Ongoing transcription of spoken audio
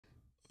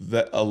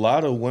that a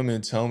lot of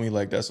women tell me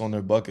like that's on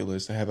their bucket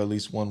list to have at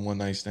least one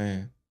night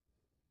stand.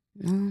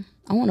 No,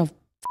 I want to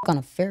fuck on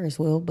a Ferris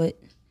wheel, but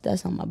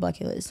that's on my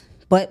bucket list.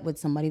 But with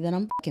somebody that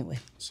I'm fucking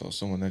with. So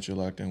someone that you're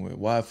locked in with.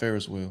 Why a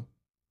Ferris wheel?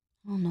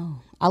 I don't know.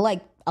 I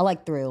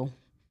like thrill.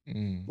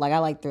 Like I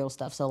like thrill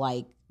stuff. So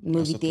like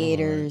movie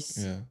theaters.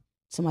 Right? Yeah.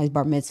 Somebody's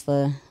bar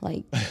mitzvah.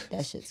 Like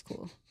that shit's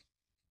cool.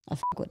 I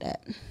fuck with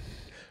that.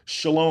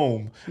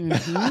 Shalom.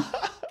 Mm-hmm.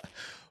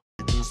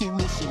 So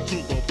listen to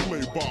the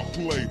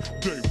play-by-play,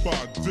 day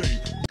by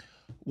day.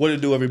 What it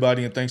do,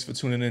 everybody, and thanks for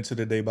tuning in to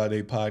the Day by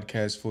Day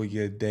podcast for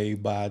your Day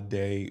by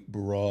Day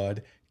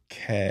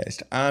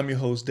broadcast. I'm your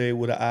host, Dave,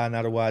 with an I,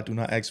 not a Y, do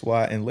not X,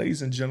 Y. And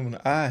ladies and gentlemen,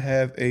 I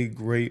have a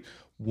great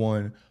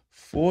one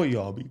for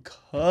y'all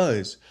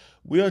because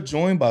we are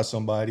joined by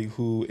somebody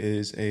who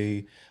is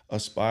a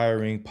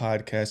aspiring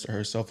podcaster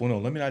herself. Well, no,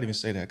 let me not even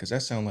say that because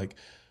that sounds like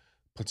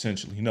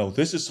potentially. No,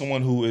 this is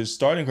someone who is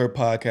starting her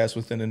podcast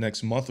within the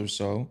next month or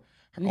so,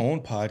 her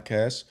own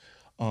podcast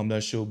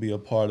that she'll be a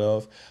part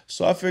of.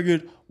 So I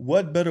figured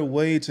what better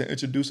way to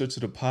introduce her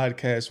to the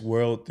podcast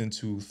world than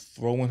to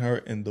throwing her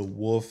in the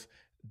wolf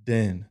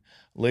den.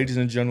 Ladies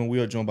and gentlemen, we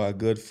are joined by a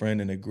good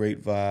friend and a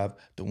great vibe,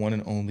 the one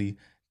and only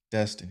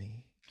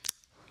Destiny.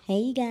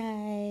 Hey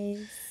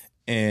guys.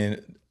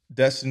 And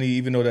Destiny,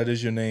 even though that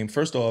is your name,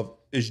 first off,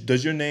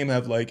 does your name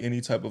have like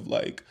any type of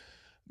like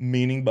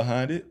meaning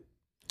behind it?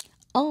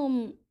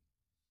 I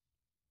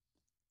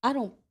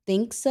don't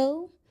think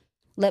so.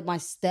 Let my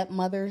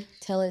stepmother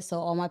tell it. So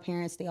all my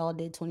parents, they all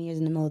did 20 years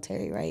in the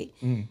military, right?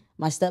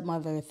 My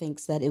stepmother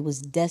thinks that it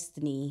was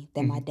destiny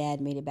that my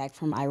dad made it back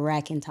from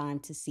Iraq in time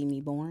to see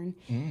me born.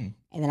 And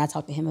then I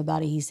talked to him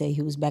about it. He said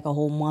he was back a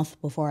whole month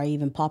before I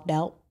even popped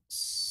out.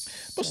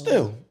 But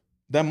still,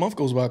 that month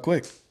goes by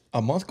quick.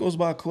 A month goes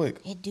by quick.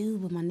 It do,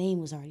 but my name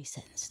was already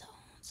set in stone.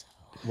 So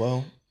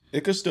well,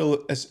 it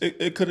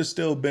could have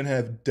still been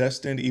have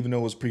destined, even though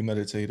it was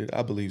premeditated.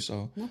 I believe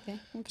so. Okay.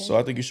 So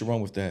I think you should run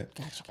with that.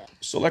 Gotcha.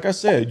 So like I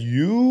said,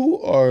 you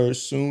are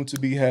soon to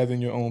be having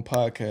your own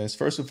podcast.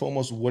 First and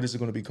foremost, what is it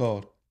going to be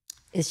called?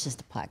 It's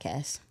just a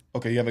podcast.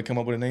 Okay, you haven't come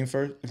up with a name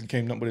first? You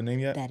came up with a name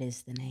yet? That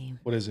is the name.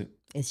 What is it?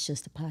 It's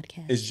just a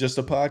podcast. It's just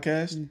a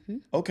podcast? Mm-hmm.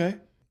 Okay.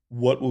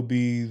 What will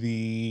be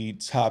the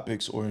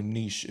topics or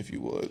niche, if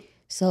you would?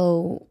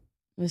 So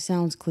it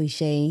sounds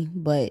cliche,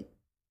 but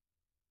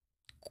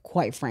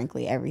quite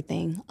frankly,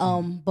 everything.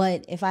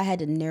 But if I had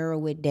to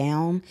narrow it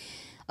down,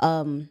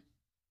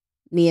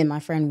 me and my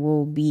friend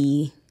will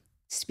be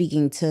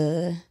speaking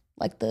to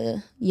like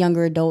the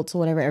younger adults or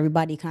whatever,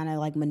 everybody kind of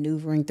like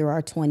maneuvering through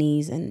our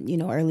 20s and,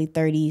 early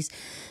 30s,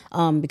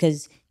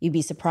 because you'd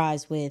be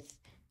surprised with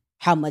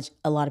how much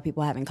a lot of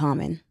people have in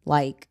common.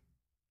 Like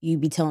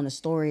you'd be telling a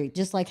story,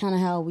 just like kind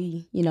of how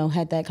we,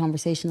 had that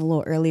conversation a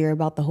little earlier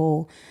about the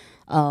whole,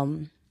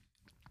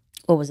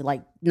 what was it,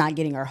 like not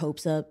getting our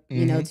hopes up,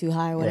 too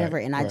high or whatever.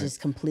 Right, and I just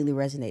completely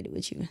resonated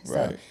with you.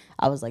 So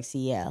I was like,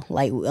 see, yeah,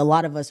 like a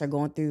lot of us are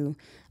going through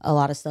a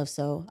lot of stuff.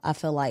 So I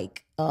feel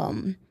like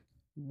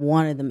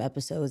one of them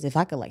episodes, if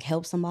I could like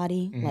help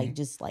somebody, like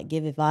just like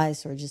give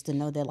advice or just to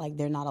know that like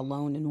they're not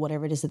alone in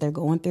whatever it is that they're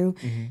going through,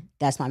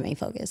 that's my main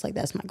focus. Like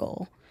that's my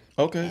goal.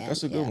 Okay, And,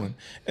 that's a good one.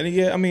 And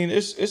yeah, I mean,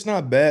 it's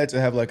not bad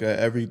to have like a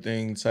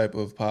everything type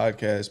of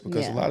podcast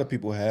because a lot of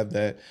people have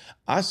that.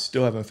 I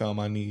still haven't found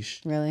my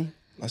niche. Really?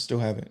 I still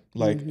haven't.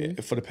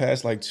 Like for the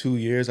past like 2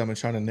 years, I've been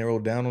trying to narrow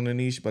down on the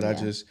niche, but I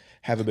just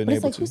haven't been But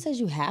it's able like, to. who says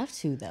you have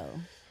to though?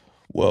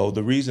 Well,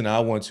 the reason I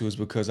want to is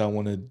because I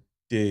want to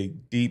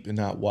dig deep and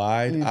not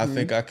wide. I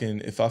think I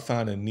can, if I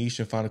find a niche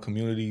and find a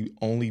community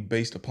only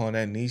based upon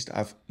that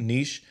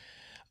niche,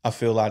 I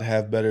feel I'd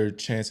have better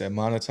chance at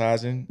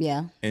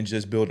monetizing and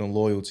just building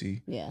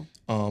loyalty. Yeah.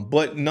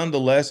 But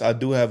nonetheless, I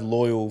do have a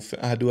loyal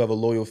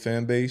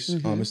fan base.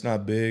 It's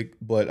not big,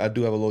 but I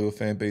do have a loyal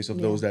fan base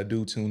of those that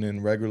do tune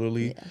in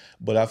regularly. Yeah.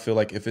 But I feel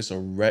like if it's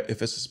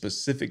a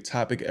specific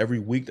topic every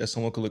week that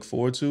someone could look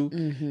forward to,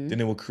 then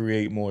it will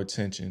create more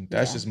attention.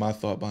 That's just my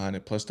thought behind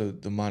it, plus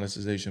the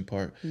monetization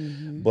part.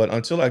 But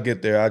until I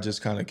get there, I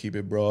just kind of keep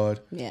it broad.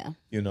 Yeah.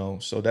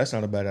 So that's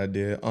not a bad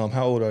idea.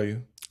 How old are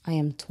you? I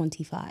am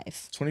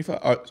 25.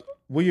 25?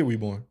 What year were you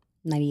born?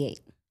 98.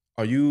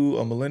 Are you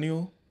a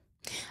millennial?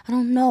 I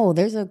don't know.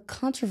 There's a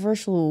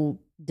controversial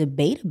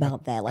debate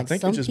about that. Like think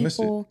some you just missed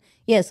it. people,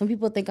 some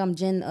people think I'm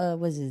Gen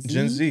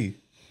Z.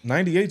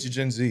 98 to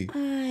Gen Z.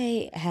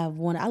 I have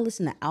one. I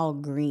listen to Al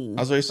Green.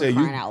 I was going to say,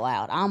 crying out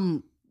loud.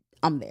 I'm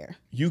there.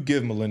 You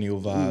give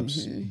millennial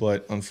vibes,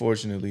 but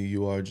unfortunately,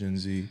 you are Gen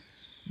Z.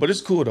 But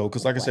it's cool though,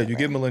 because like I said, you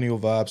give millennial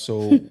vibes,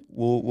 so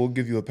we'll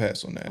give you a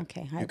pass on that.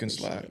 Okay, you can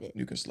slide. it.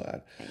 You can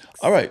slide. Thanks.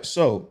 All right,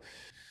 so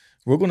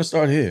we're gonna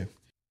start here.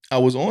 I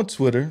was on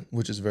Twitter,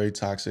 which is very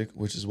toxic,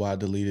 which is why I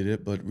deleted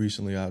it. But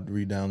recently, I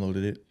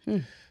re-downloaded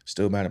it.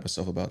 Still mad at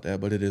myself about that,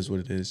 but it is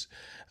what it is.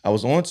 I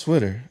was on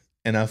Twitter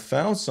and I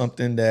found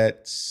something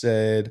that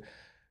said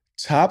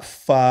top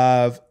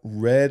 5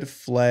 red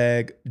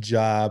flag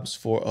jobs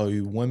for a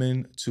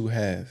woman to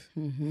have.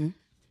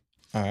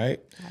 All right.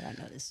 I don't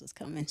know this was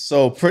coming.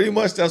 So pretty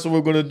much that's what we're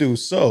going to do.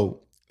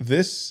 So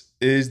This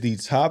is the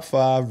top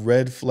 5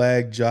 red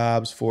flag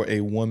jobs for a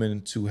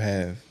woman to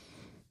have.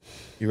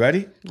 You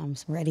ready? I'm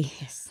ready.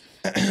 Yes.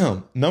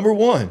 Number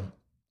 1,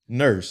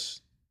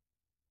 nurse.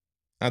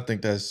 I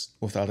think that's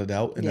without a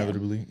doubt,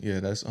 inevitably. Yeah,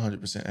 that's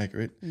 100%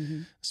 accurate,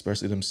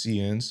 especially them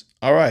CNs.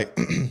 All right.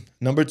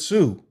 Number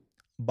 2,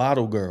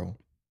 bottle girl.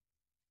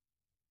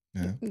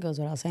 Yeah. It goes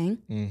without saying.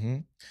 Mm-hmm.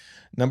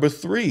 Number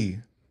 3,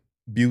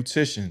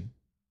 beautician.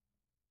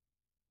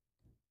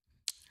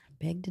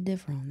 Beg to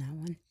differ on that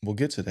one. We'll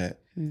get to that.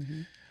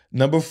 Mm-hmm.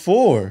 Number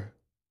 4,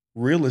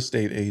 real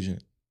estate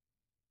agent.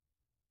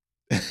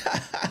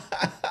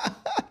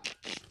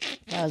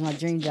 That was my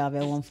dream job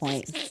at one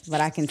point,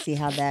 but I can see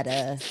how that,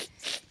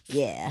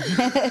 yeah.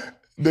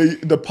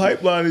 The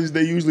pipeline is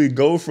they usually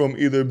go from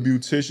either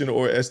beautician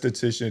or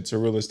esthetician to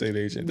real estate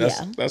agent.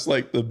 That's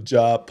like the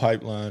job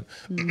pipeline.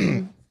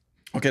 Mm-hmm.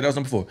 Okay, that was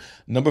number 4.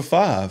 Number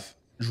 5,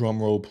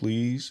 drum roll,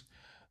 please.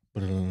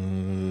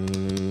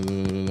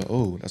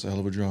 Oh, that's a hell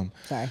of a drum.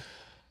 Sorry.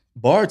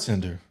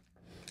 Bartender.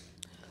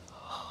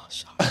 Oh,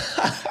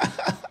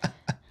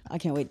 I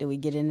can't wait till we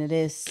get into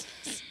this.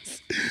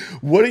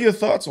 What are your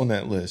thoughts on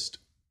that list?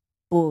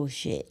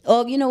 Bullshit.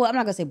 Oh, you know what? I'm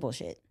not gonna say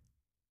bullshit.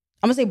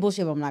 I'm gonna say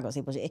bullshit, but I'm not gonna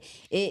say bullshit.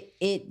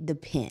 It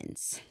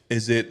depends.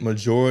 Is it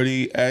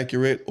majority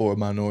accurate or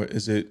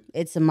minority?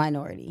 It's a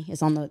minority.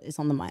 It's on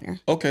the minor.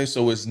 Okay,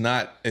 so it's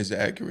not as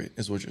accurate,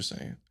 is what you're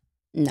saying.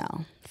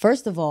 No.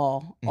 First of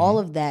all, all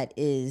of that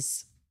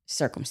is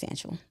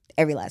circumstantial.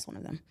 Every last one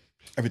of them.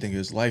 Everything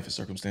is life is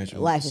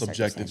circumstantial. Life is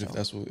subjective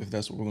circumstantial. if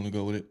that's what we're gonna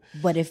go with it.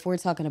 But if we're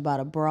talking about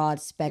a broad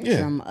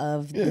spectrum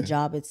of the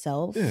job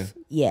itself,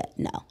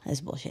 no,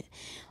 that's bullshit.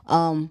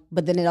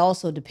 But then it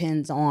also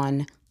depends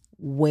on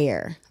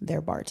where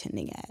they're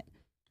bartending at.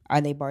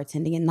 Are they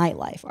bartending in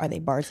nightlife? Are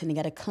they bartending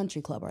at a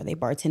country club? Are they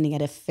bartending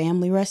at a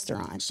family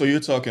restaurant? So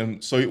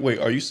wait,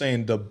 are you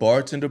saying the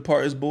bartender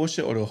part is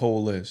bullshit or the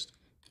whole list?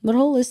 The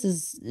whole list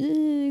is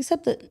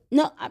except that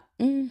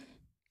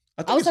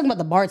I was talking about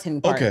the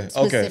bartending part. Okay.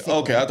 I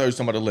thought you were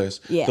talking about the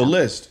list. Yeah. The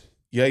list,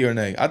 yay or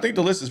nay? I think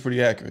the list is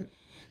pretty accurate.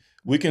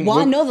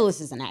 I know the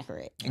list isn't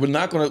accurate. We're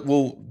not gonna.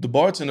 Well, the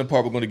bartender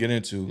part we're gonna get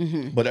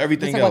into, but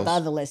everything Let's talk else. about the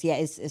other list. Yeah,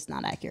 it's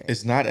not accurate.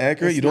 It's not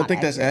accurate. You don't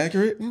think that's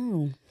accurate?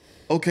 No.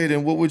 Okay,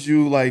 then what would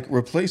you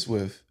replace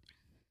with?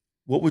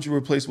 What would you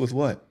replace with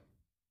what?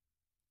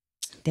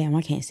 Damn,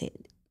 I can't say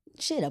it.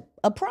 Shit,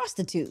 a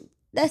prostitute.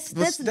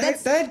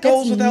 That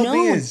goes without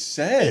being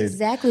said.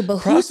 Exactly, but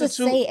who's to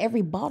say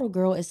every bottle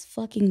girl is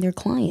fucking their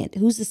client?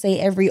 Who's to say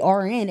every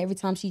RN, every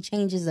time she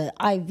changes an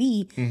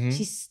IV,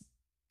 she's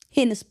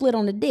hitting a split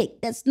on the dick?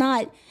 It's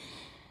not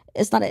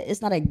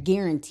a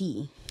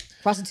guarantee.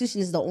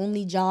 Prostitution is the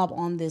only job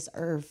on this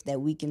earth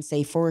that we can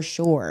say for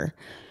sure.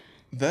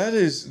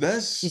 That's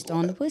She's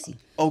throwing the pussy.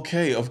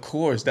 Okay, of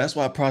course. That's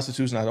why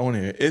prostitute's not on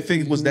here. If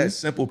it was that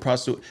simple,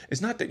 prostitute.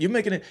 It's not that you're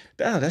making it.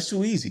 That's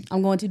too easy.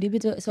 I'm going too deep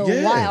into it. So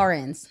why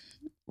RNs?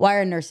 Why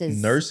are nurses?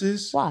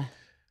 Nurses? Why?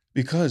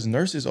 Because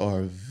nurses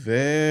are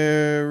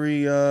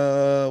very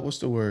what's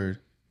the word?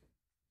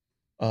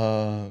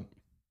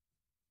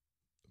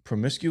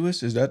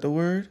 Promiscuous? Is that the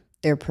word?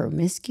 They're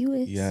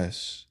promiscuous?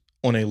 Yes.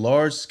 On a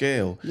large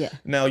scale. Yeah.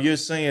 Now you're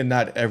saying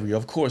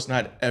of course,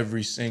 not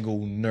every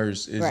single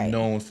nurse is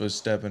known for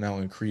stepping out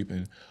and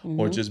creeping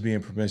or just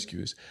being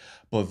promiscuous.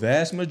 But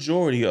vast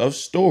majority of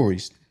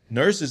stories,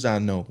 nurses I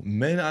know,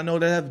 men I know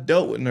that have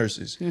dealt with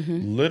nurses,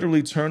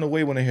 literally turn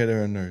away when they hear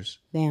they're a nurse.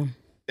 Damn.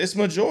 It's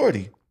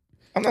majority.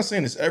 I'm not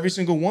saying it's every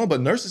single one,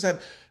 but nurses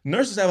have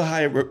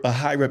a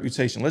high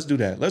reputation. Let's do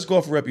that. Let's go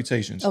off of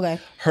reputations. Okay.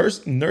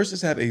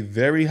 Nurses have a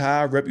very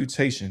high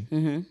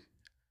reputation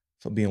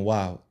for being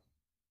wild.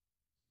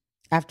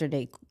 After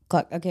they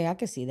clock. Okay, I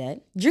can see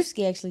that.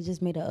 Drewski actually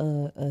just made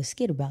a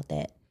skit about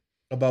that.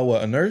 About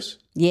what? A nurse?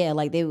 Yeah,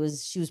 like she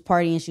was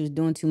partying, she was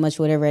doing too much,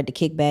 whatever, at the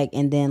kickback,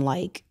 and then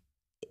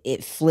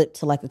it flipped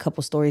to a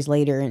couple stories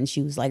later, and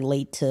she was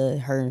late to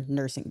her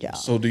nursing job.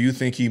 So, do you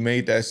think he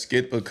made that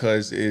skit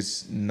because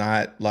it's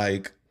not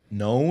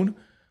known?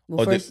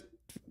 Well, first,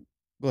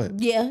 go ahead.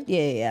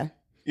 Yeah.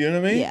 You know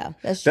what I mean? Yeah,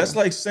 that's true. That's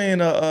like saying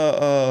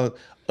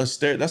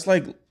that's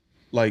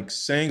like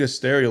saying a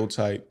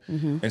stereotype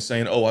and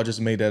saying, "Oh, I just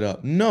made that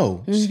up."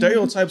 No,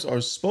 stereotypes are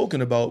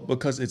spoken about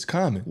because it's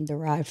common,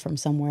 derived from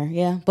somewhere.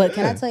 Yeah, but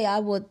can I tell you, I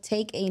would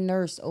take a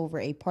nurse over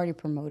a party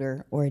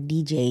promoter or a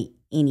DJ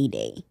any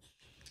day.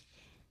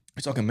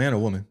 You're talking man or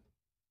woman?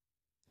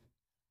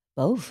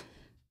 Both.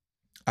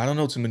 I don't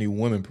know too many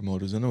women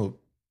promoters. I know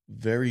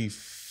very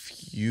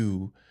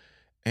few,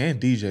 and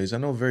DJs. I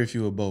know very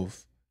few of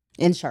both.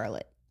 In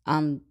Charlotte,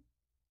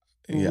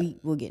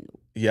 we'll get.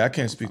 Yeah, I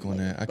can't speak on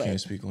that.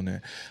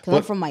 Because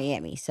I'm from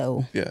Miami,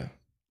 so yeah,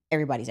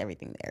 everybody's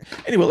everything there.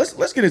 Anyway,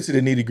 let's get into the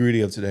nitty gritty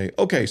of today.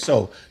 Okay,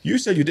 so you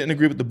said you didn't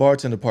agree with the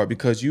bartender part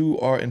because you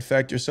are in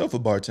fact yourself a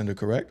bartender,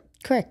 correct?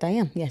 Correct, I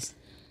am. Yes.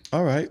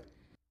 All right.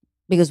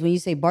 Because when you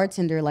say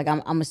bartender,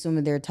 I'm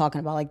assuming they're talking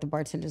about the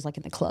bartenders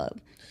in the club.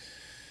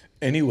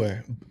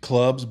 Anywhere,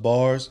 clubs,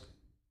 bars.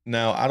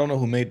 Now, I don't know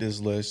who made this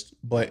list,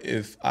 but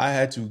if I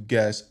had to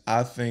guess,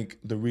 I think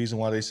the reason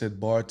why they said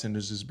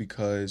bartenders is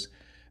because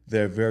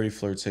they're very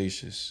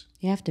flirtatious.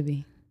 You have to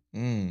be.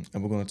 And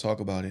we're going to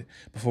talk about it.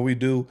 Before we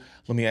do,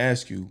 let me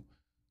ask you,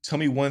 tell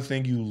me one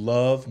thing you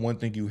love, one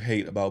thing you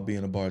hate about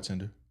being a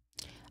bartender.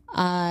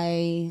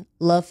 I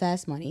love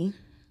fast money.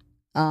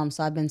 So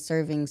I've been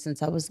serving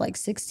since I was like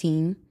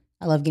 16.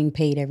 I love getting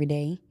paid every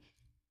day.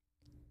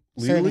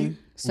 Legally?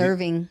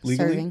 Serving.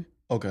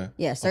 Okay.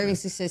 Yeah, serving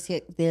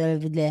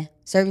Okay.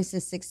 serving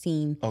since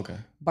 16. Okay.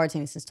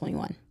 Bartending since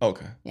 21.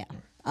 Okay. Yeah.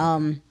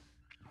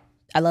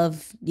 I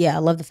love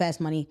the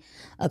fast money.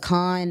 A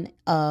con,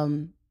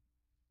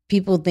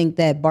 people think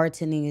that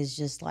bartending is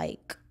just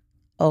like,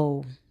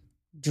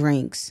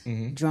 drinks,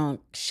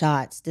 drunk,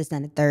 shots, this, that,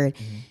 and the third.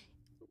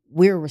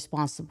 We're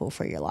responsible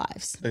for your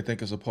lives. They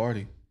think it's a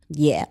party.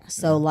 Yeah.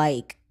 So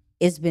like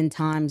it's been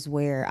times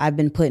where I've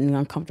been put in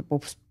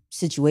uncomfortable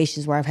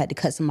situations where I've had to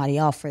cut somebody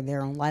off for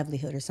their own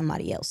livelihood or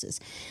somebody else's.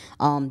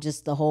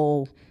 Just the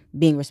whole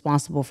being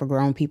responsible for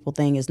grown people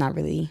thing is not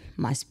really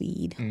my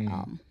speed.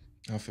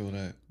 I feel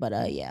that.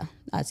 But yeah,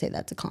 I'd say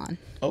that's a con.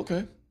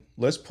 Okay.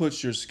 Let's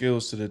put your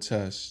skills to the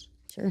test.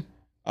 Sure.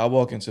 I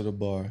walk into the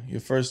bar.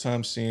 Your first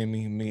time seeing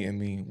me, meeting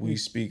me, we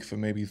speak for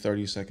maybe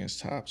 30 seconds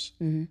tops.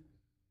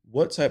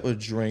 What type of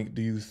drink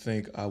do you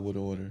think I would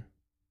order?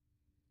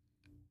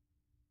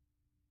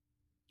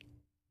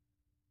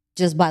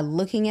 Just by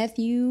looking at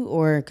you,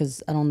 or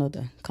because I don't know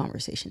the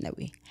conversation that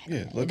we had. Yeah,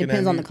 It looking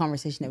depends at on me. the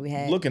conversation that we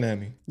had. Looking at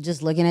me.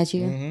 Just looking at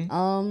you.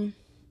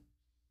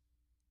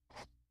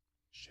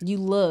 You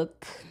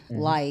look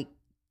like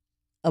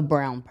a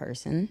brown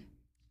person.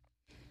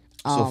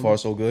 So far,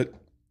 so good.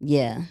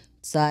 Yeah.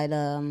 So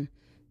I'd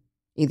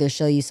either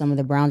show you some of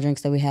the brown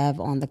drinks that we have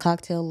on the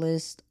cocktail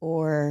list,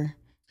 or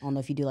I don't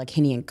know if you do like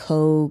Henny and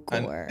Coke,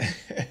 or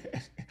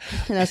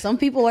now some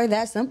people are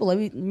that simple.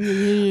 Like,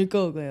 Henny and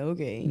Coke, like,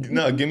 okay.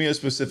 No, give me a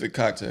specific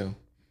cocktail.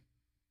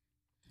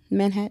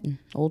 Manhattan,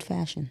 old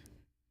fashioned.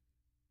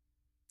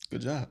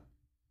 Good job.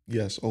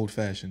 Yes, old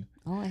fashioned.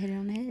 Oh, I hit it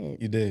on the head.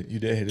 You did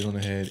hit it on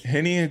the head.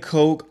 Henny and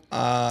Coke.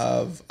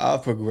 I've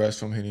progressed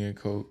from Henny and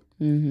Coke.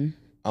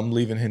 I'm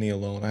leaving Henny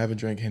alone. I haven't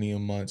drank Henny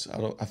in months.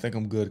 I think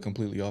I'm good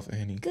completely off of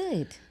Henny.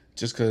 Good.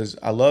 Just because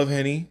I love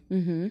Henny.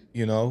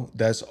 You know,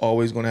 that's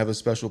always going to have a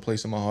special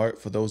place in my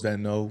heart. For those that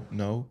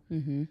know.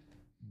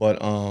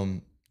 But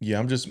yeah,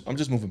 I'm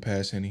just moving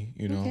past Henny.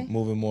 You know, Okay.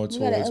 moving more You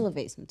gotta towards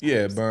elevate sometimes.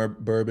 yeah,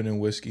 bourbon and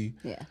whiskey.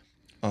 Yeah.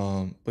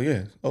 But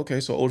yeah, okay.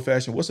 So old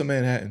fashioned. What's a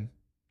Manhattan?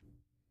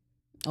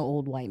 An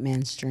old white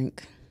man's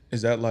drink.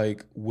 Is that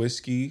like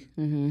whiskey?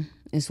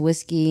 It's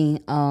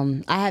whiskey.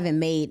 I haven't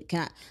made.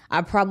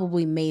 I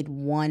probably made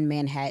one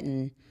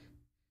Manhattan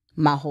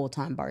my whole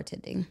time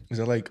bartending. Is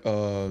that like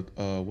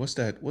what's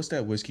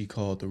that whiskey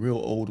called? The real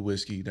old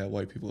whiskey that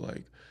white people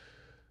like.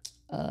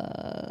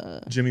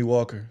 Jimmy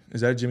Walker.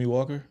 Is that Jimmy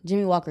Walker?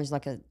 Jimmy Walker's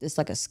like a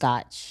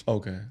Scotch.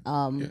 Okay.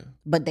 Yeah.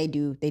 But they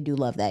do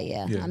love that.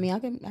 Yeah. Yeah. I mean, I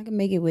can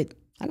make it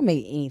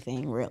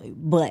anything really,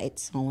 but I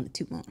don't want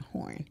to toot my own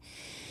horn.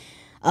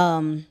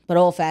 But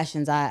old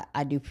fashions,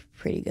 I do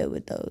pretty good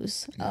with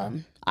those.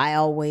 One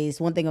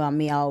thing about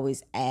me, I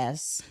always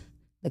ask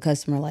the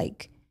customer,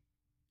 like,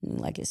 you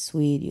like it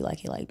sweet, you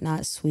like it like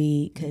not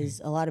sweet,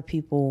 because a lot of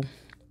people,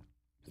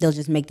 they'll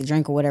just make the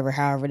drink or whatever,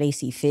 however they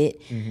see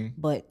fit.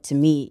 But to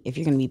me, if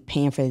you're gonna be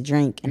paying for the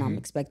drink and I'm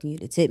expecting you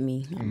to tip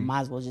me, I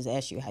might as well just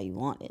ask you how you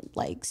want it.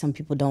 Like, some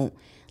people don't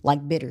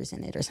like bitters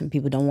in it, or some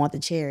people don't want the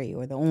cherry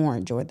or the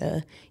orange or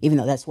even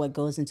though that's what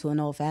goes into an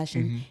old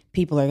fashioned,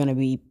 people are gonna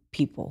be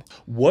people.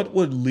 What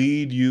would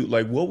lead you,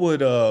 like, what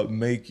would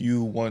make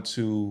you want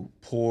to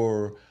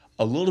pour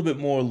a little bit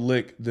more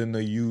lick than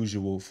the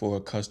usual for a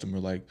customer?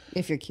 Like,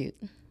 If you're cute.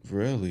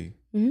 really?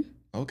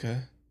 Okay.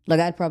 Like,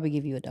 I'd probably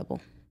give you a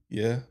double.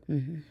 Yeah.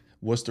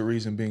 What's the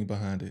reason being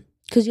behind it?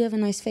 Because you have a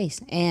nice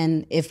face.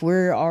 And if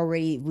we've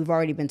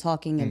already been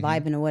talking and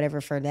vibing or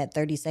whatever for that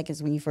 30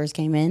 seconds when you first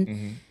came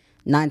in,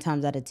 9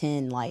 times out of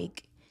 10,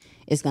 like,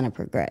 it's going to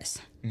progress.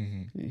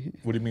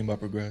 What do you mean by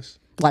progress?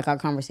 Like, our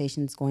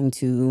conversation's going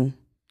to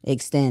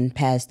extend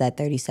past that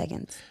 30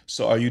 seconds.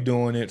 So are you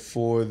doing it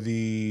for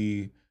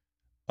the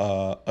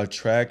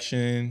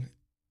attraction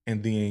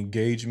and the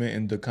engagement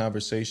and the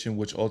conversation,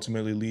 which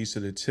ultimately leads to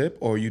the tip,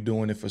 or are you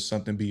doing it for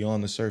something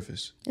beyond the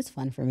surface? It's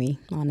fun for me,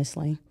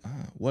 honestly.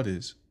 What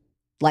is?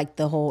 Like,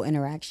 the whole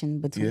interaction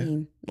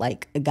between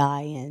like a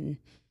guy and,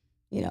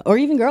 or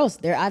even girls.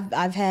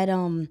 I've had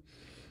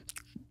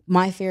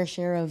my fair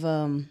share of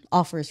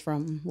offers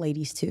from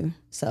ladies too.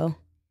 So,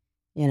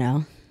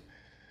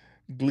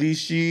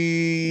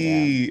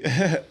 Gleeshy.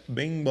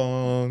 Bing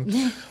bong.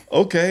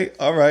 Okay,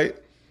 all right.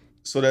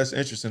 So that's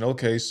interesting.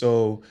 Okay,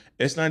 so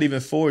it's not even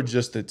for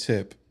just the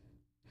tip.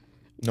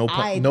 No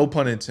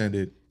pun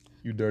intended.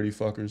 You dirty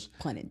fuckers.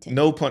 Pun intended.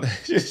 No pun.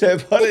 You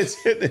said pun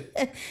intended.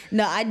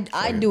 No,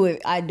 I do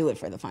it. I do it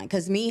for the fun.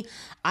 Because me,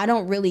 I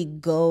don't really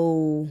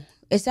go.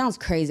 It sounds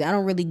crazy. I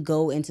don't really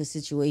go into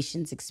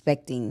situations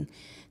expecting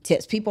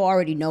tips. People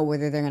already know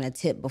whether they're going to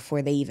tip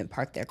before they even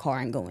park their car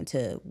and go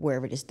into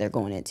wherever it is they're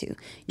going into.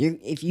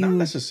 Not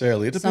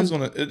necessarily. It depends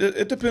on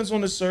it depends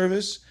on the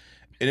service.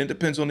 And it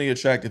depends on the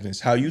attractiveness.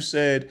 How you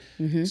said,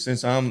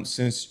 since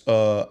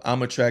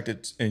I'm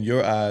attracted in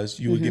your eyes,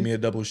 you would give me a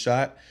double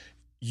shot.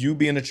 You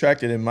being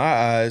attracted in my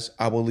eyes,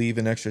 I will leave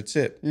an extra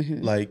tip.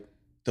 Like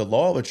the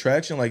law of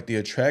attraction, like the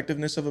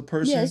attractiveness of a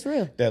person it's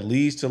real. that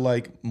leads to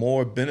like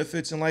more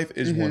benefits in life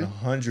is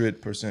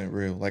 100%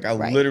 real. Like I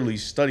Right. literally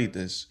studied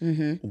this.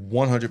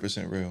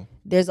 100% real.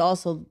 There's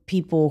also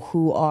people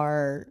who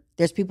are,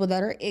 there's people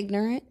that are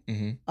ignorant.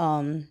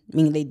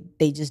 Meaning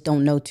they just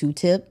don't know to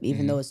tip,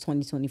 even though it's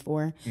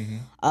 2024.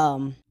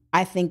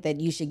 I think that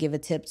you should give a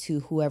tip to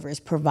whoever is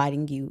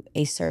providing you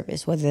a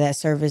service, whether that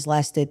service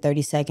lasted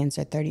 30 seconds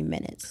or 30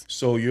 minutes.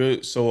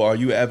 So are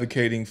you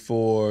advocating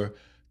for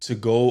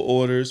to-go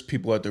orders,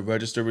 people at the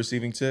register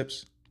receiving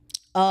tips?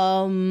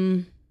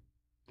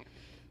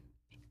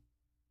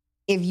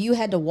 If you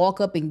had to walk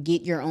up and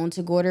get your own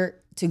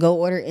to-go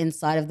order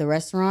inside of the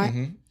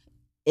restaurant,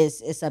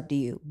 it's up to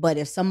you. But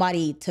if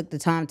somebody took the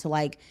time to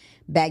like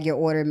bag your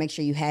order, make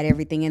sure you had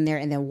everything in there,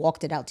 and then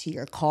walked it out to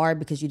your car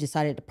because you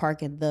decided to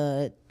park in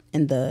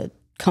the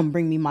come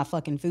bring me my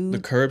fucking food The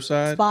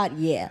curbside spot,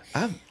 yeah,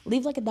 I've-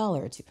 leave like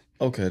 $1 or $2.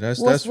 Okay, that's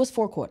What's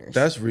 4 quarters?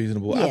 That's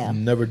reasonable. Yeah. I've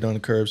never done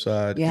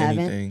curbside You haven't?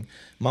 anything.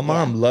 My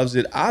mom loves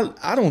it.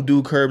 I don't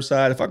do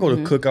curbside. If I go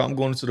to cookout, I'm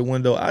going to the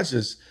window.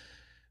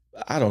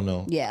 I don't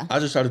know. Yeah. I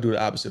just try to do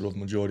the opposite of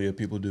majority of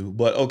people do.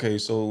 But okay,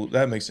 so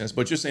that makes sense.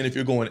 But you're saying if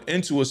you're going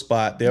into a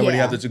spot, they already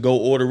Yeah. have the to-go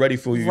order ready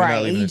for you. You're not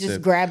Right, leaving you a just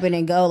tip. grab it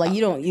and go. Like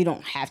you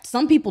don't have to.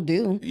 Some people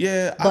do.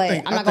 Yeah, But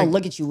I'm not gonna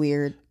look at you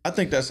weird. I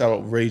think that's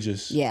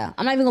outrageous. Yeah,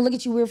 I'm not even gonna look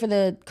at you weird for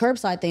the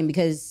curbside thing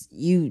because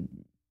you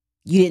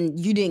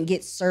didn't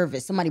get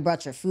service. Somebody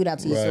brought your food out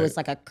to you, so Right. it's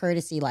like a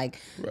courtesy. Like,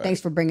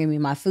 thanks for bringing me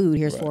my food.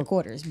 Here's 4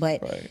 quarters.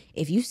 But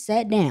if you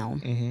sat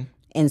down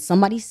in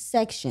somebody's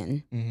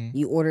section,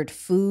 you ordered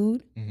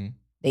food.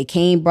 They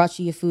came, brought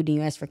you your food, and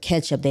you asked for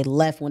ketchup. They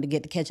left, went to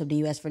get the ketchup, then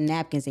you asked for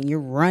napkins, and you're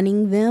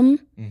running them.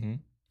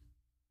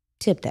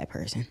 Tip that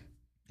person.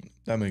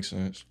 That makes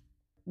sense.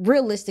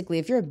 Realistically,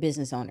 if you're a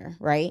business owner,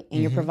 right,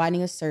 and you're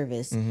providing a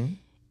service,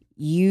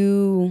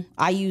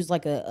 I use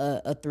like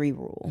a 3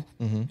 rule.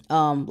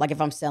 Like if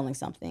I'm selling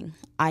something,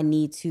 I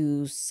need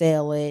to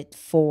sell it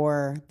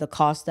for the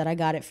cost that I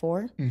got it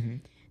for,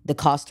 the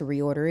cost to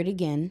reorder it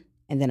again,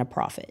 and then a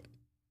profit.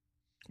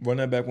 Run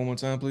that back one more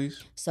time,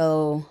 please.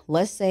 So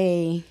let's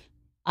say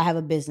I have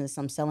a business,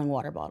 I'm selling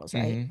water bottles,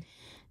 right?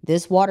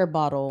 This water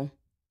bottle,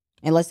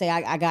 and let's say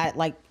I got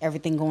like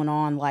everything going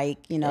on, like,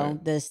 you know,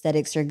 the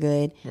aesthetics are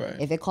good. Right.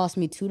 If it cost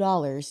me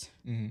 $2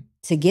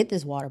 to get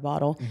this water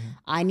bottle,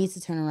 I need to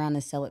turn around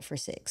and sell it for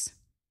 $6.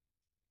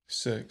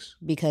 6.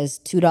 Because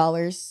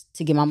 $2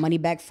 to get my money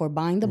back for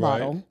buying the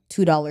bottle,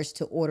 $2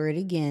 to order it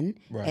again,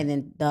 and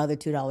then the other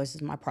 $2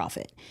 is my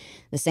profit.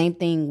 The same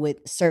thing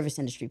with service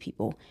industry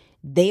people.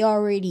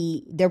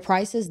 Their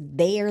prices,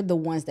 they are the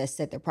ones that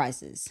set their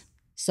prices.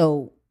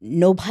 So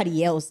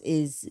nobody else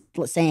is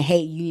saying, hey,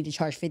 you need to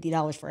charge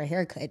 $50 for a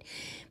haircut.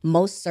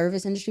 Most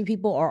service industry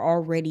people are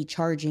already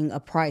charging a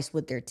price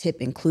with their tip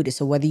included.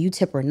 So whether you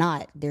tip or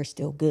not, they're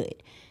still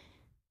good.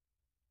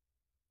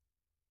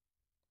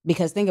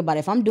 Because think about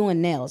it, if I'm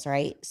doing nails,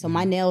 right? So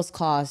my nails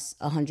cost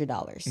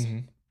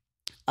 $100.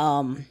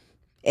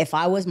 If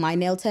I was my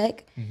nail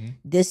tech,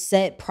 this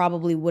set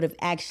probably would have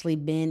actually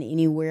been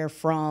anywhere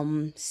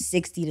from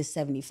 $60 to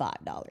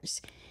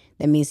 $75.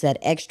 That means that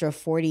extra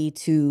 40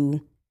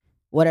 to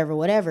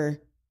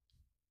whatever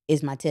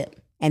is my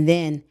tip. And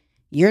then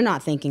you're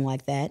not thinking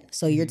like that,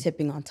 so you're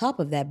tipping on top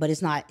of that. But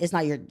it's not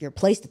your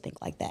place to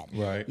think like that.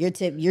 Right.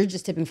 You're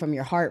just tipping from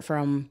your heart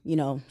from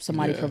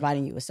somebody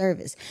providing you a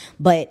service.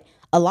 But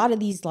a lot of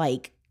these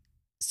like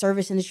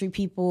service industry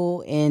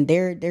people, and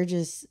they're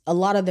just, a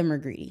lot of them are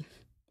greedy.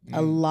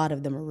 A lot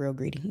of them are real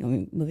greedy. You want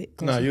me to move it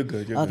closer? No, you're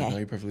good. You're Okay. good. No,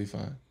 you're perfectly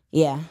fine.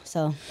 Yeah.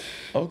 So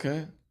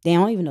Okay.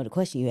 damn, I don't even know the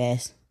question you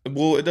asked.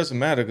 Well, it doesn't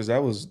matter because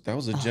that was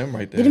a gem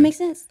right there. Did it make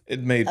sense?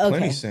 It made Okay,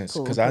 plenty sense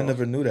cool, because I cool.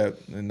 never knew that,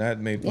 and that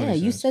made plenty Yeah,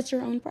 sense. you set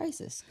your own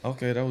prices.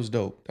 Okay, that was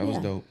dope. That was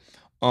Yeah. dope.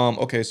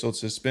 Okay, so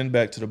to spin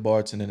back to the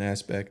bartending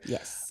aspect.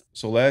 Yes.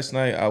 So last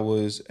night I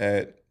was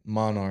at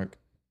Monarch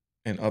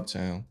in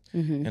Uptown,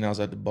 and I was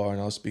at the bar,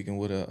 and I was speaking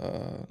with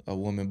a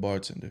woman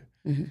bartender.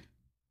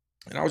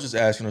 And I was just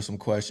asking her some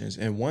questions.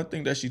 And one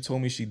thing that she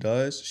told me she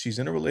does, she's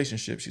in a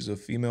relationship. She's a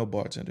female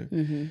bartender.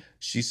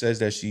 She says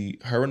that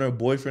her and her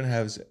boyfriend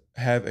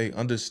have a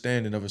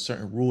understanding of a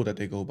certain rule that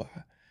they go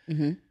by.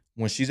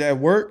 When she's at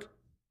work,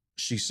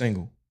 she's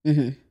single.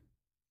 You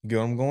get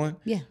what I'm going?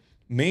 Yeah.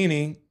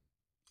 Meaning,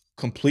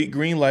 complete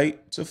green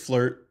light to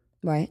flirt,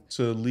 Right.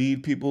 to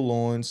lead people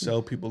on,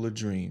 sell people a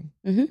dream.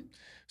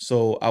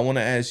 So I want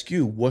to ask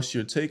you, what's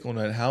your take on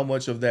that? How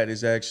much of that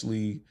is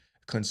actually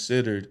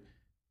considered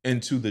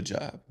into the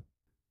job?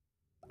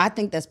 I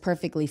think that's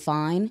perfectly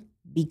fine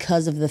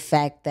because of the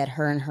fact that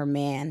her and her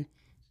man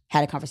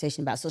had a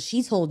conversation about it. So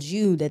she told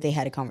you that they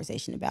had a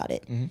conversation about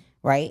it,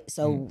 right?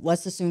 So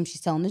let's assume she's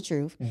telling the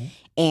truth.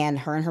 And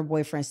her and her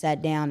boyfriend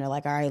sat down. They're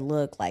like, all right,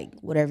 look, like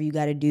whatever you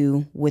got to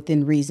do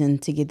within reason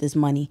to get this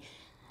money,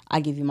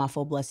 I give you my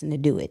full blessing to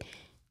do it.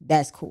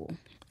 That's cool.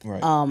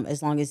 Right.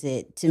 As long as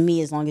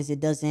it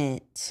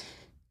doesn't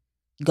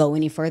go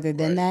any further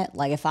than that.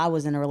 Like if I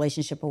was in a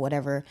relationship or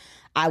whatever,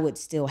 I would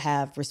still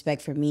have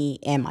respect for me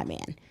and my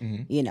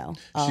man. You know.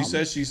 She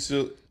says she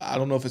still, I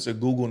don't know if it's a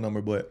Google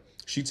number, but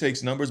she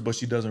takes numbers, but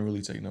she doesn't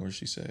really take numbers,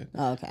 she said.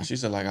 Oh, okay. And she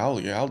said, like,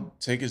 I'll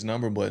take his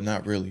number, but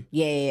not really.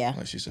 Yeah.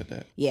 Like she said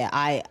that. Yeah,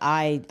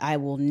 I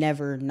will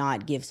never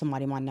not give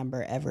somebody my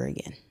number ever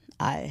again.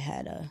 I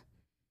had a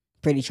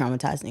pretty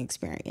traumatizing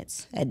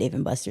experience at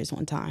Dave & Buster's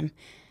one time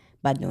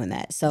by doing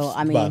that. So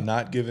I mean, by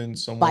not giving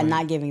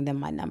them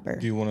my number.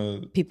 Do you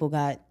want to? People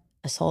got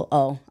assault.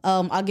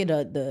 I'll get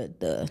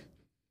the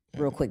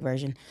real quick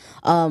version.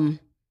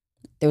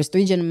 There was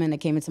 3 gentlemen that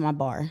came into my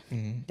bar.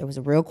 There was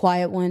a real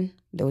quiet one,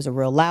 there was a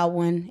real loud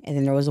one, and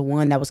then there was a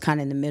one that was kind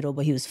of in the middle,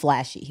 but he was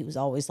flashy. He was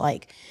always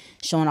like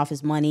showing off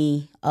his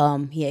money.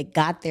 He had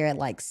got there at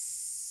like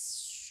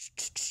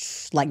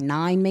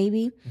 9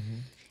 maybe.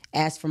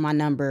 Asked for my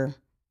number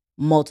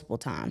multiple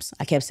times.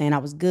 I kept saying I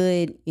was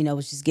good. You know,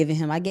 was just giving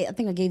him. I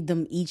think I gave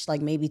them each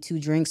like maybe 2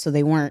 drinks, so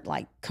they weren't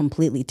like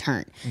completely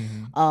turned.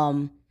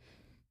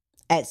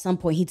 At some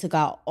point, he took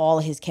out all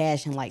of his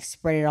cash and like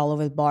spread it all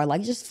over the bar,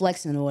 like just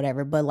flexing or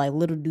whatever. But like,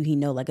 little do he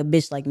know, like a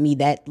bitch like me,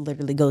 that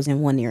literally goes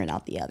in one ear and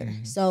out the other.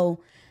 So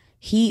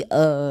he,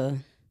 what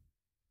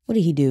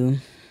did he do?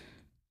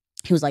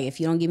 He was like, if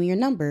you don't give me your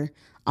number,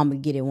 I'm gonna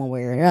get it one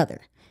way or the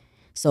other.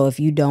 So if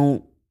you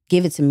don't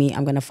give it to me,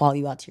 I'm gonna follow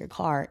you out to your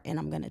car and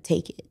I'm gonna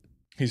take it.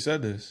 He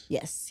said this.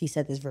 Yes, he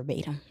said this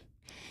verbatim.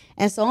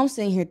 And so I'm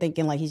sitting here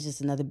thinking like he's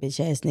just another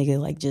bitch ass nigga,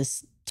 like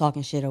just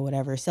talking shit or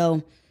whatever.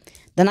 So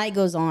the night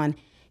goes on,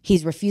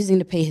 he's refusing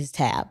to pay his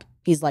tab.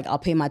 He's like, I'll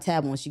pay my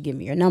tab once you give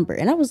me your number.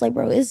 And I was like,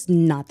 bro, it's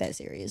not that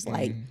serious.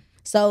 Like,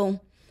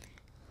 so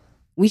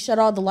we shut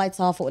all the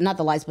lights off, not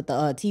the lights, but the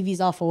TVs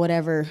off or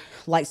whatever.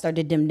 Lights started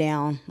to dim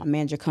down. My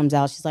manager comes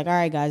out. She's like, all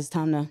right, guys, it's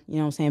time to, you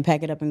know what I'm saying,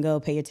 pack it up and go,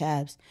 pay your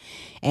tabs.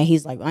 And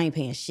he's like, I ain't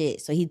paying shit.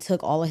 So he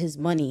took all of his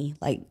money,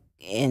 like,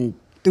 and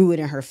threw it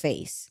in her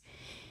face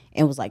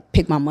and was like,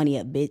 pick my money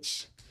up,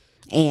 bitch.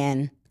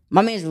 And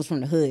my manager was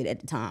from the hood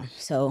at the time,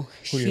 so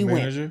she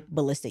went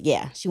ballistic.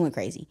 Yeah, she went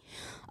crazy.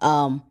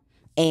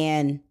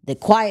 And the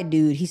quiet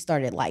dude, he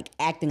started like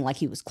acting like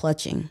he was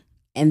clutching.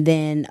 And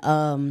then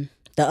the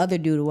other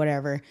dude or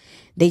whatever,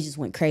 they just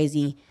went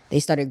crazy. They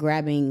started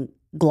grabbing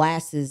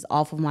glasses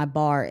off of my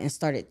bar and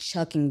started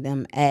chucking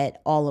them at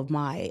all of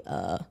my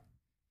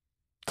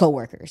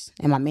coworkers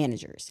and my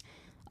managers.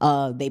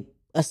 They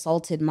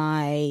assaulted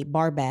my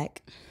bar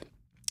back.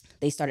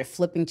 They started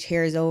flipping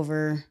chairs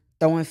over,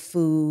 throwing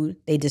food.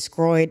 They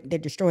destroyed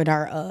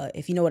our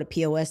if you know what a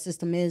POS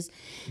system is,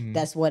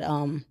 that's what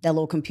that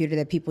little computer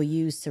that people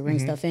use to ring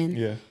stuff in.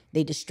 Yeah.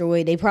 They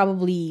destroyed. They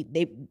probably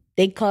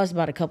they caused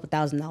about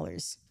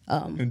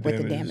 $2,000 worth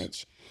of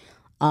damage.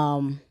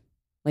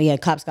 But yeah,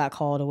 cops got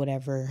called or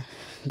whatever,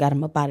 got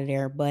them up out of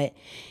there. But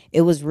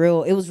it was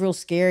real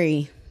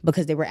scary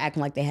because they were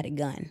acting like they had a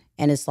gun.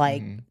 And it's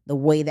like the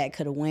way that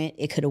could have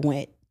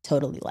went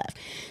totally left.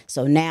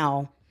 So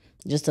now,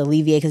 just to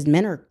alleviate, because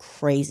men are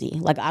crazy.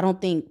 Like, I don't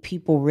think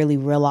people really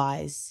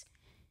realize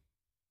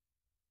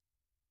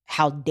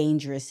how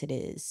dangerous it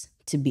is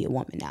to be a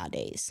woman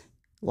nowadays.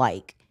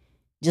 Like,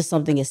 just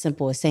something as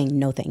simple as saying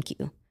no thank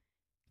you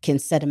can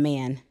set a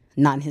man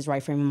not in his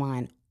right frame of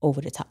mind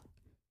over the top.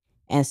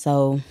 And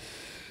so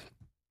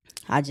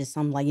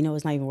I'm like, you know,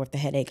 it's not even worth the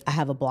headache. I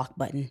have a block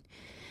button.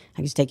 I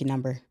can just take your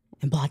number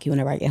and block you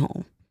whenever I get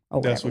home. Or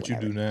That's what you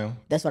do now?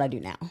 That's what I do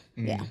now.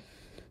 Yeah.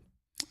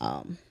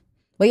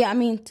 But yeah, I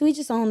mean, to each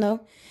his own though.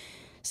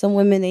 Some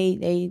women,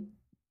 they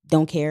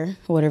don't care.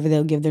 Whatever,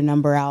 they'll give their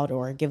number out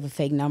or give a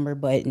fake number.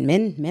 But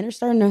men are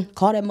starting to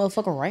call that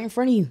motherfucker right in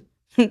front of you.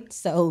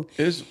 So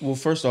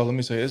first off, let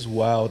me say it's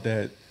wild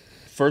that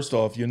first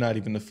off, you're not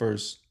even the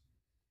first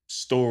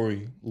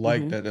story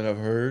like that I've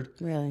heard.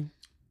 Really?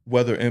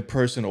 Whether in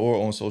person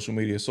or on social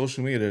media.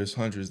 Social media, there's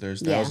hundreds,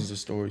 there's thousands of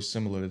stories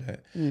similar to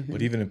that.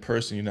 But even in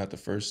person, you're not the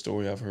first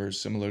story I've heard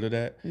similar to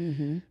that.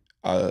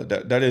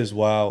 That is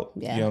wild.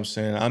 Yeah. You know what I'm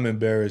saying? I'm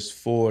embarrassed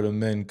for the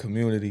men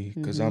community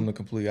because I'm the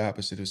complete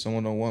opposite. If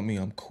someone don't want me,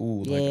 I'm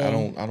cool. Like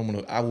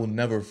I will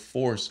never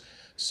force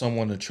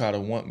someone to try to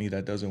want me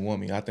that doesn't want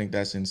me. I think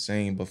that's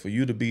insane. But for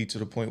you to be to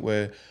the point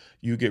where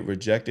you get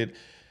rejected,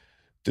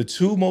 the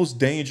 2 most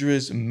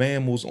dangerous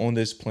mammals on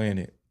this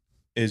planet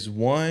is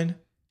one,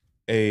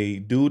 a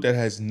dude that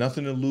has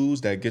nothing to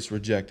lose that gets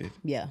rejected.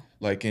 Yeah.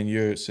 Like in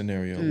your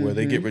scenario where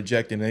they get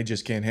rejected and they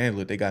just can't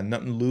handle it. They got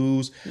nothing to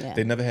lose. Yeah.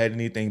 They never had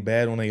anything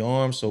bad on their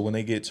arm. So when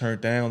they get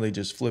turned down, they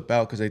just flip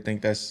out because they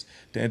think that's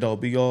the end all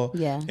be all.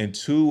 Yeah. And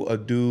 2, a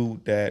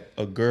dude that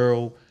a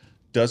girl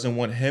doesn't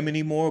want him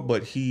anymore,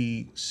 but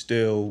he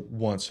still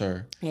wants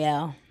her.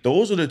 Yeah.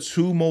 Those are the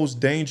 2 most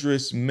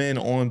dangerous men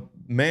on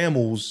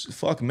mammals.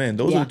 Fuck men.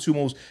 Those are the 2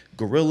 most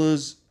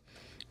gorillas,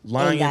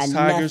 lions,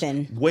 tigers,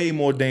 way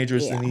more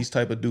dangerous than these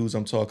type of dudes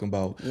I'm talking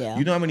about. Yeah.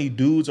 You know how many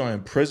dudes are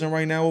in prison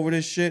right now over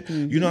this shit?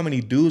 You know how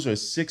many dudes are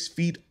 6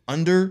 feet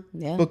under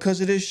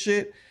because of this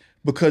shit?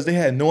 Because they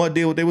had no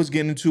idea what they was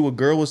getting into. A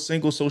girl was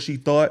single, so she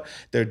thought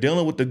they're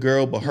dealing with the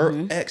girl, but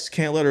her ex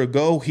can't let her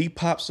go. He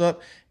pops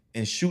up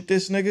and shoot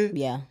this nigga.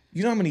 Yeah.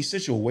 You know how many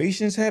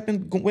situations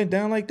went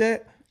down like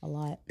that? A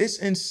lot. It's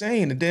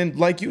insane. And then,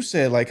 like you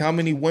said, like how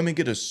many women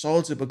get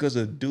assaulted because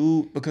a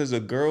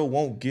girl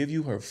won't give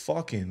you her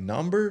fucking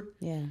number.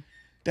 Yeah.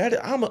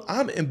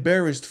 I'm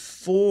embarrassed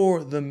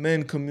for the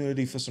men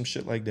community for some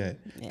shit like that.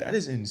 Yeah. That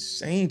is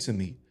insane to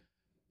me.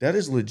 That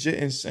is legit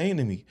insane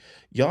to me.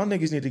 Y'all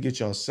niggas need to get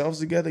yourselves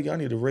together. Y'all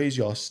need to raise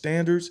y'all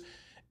standards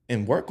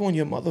and work on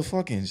your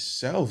motherfucking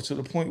self to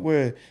the point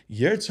where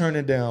you're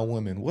turning down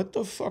women. What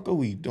the fuck are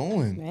we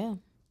doing?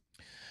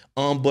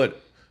 Yeah.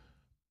 But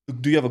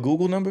do you have a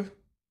Google number?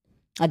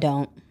 I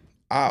don't.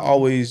 I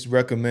always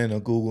recommend a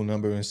Google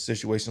number in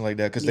situations like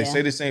that because they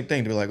say the same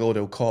thing. They're like, oh,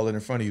 they'll call it in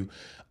front of you.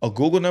 A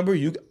Google number,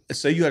 you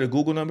say you had a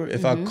Google number.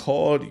 If I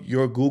called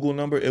your Google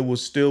number, it will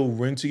still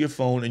ring to your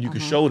phone and you can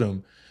show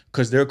them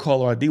because their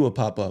caller ID will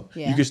pop up.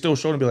 Yeah. You can still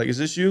show them, be like, is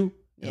this you?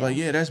 They're like,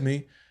 yeah, that's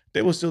me.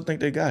 They will still think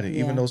they got it,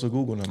 even though it's a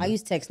Google number. I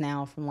use text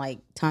now from like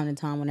time to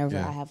time whenever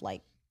I have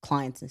like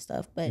clients and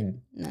stuff, but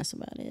that's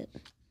about it.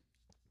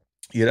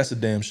 Yeah, that's a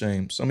damn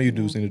shame. Some of you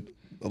dudes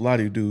a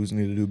lot of you dudes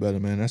need to do better,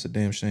 man. That's a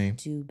damn shame.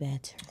 Do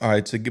better. All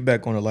right, to get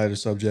back on a lighter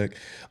subject.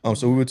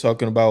 So we were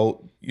talking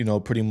about,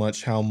 pretty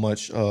much how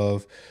much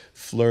of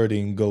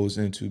flirting goes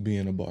into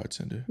being a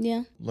bartender.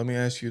 Yeah. Let me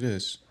ask you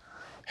this.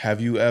 Have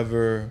you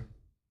ever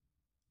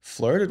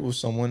flirted with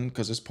someone,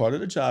 because it's part of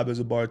the job as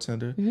a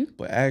bartender,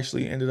 but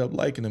actually ended up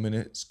liking them and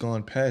it's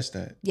gone past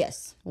that?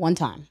 Yes. One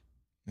time.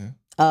 Yeah.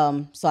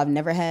 So I've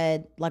never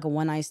had like a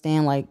one night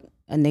stand, like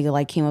a nigga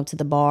like came up to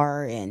the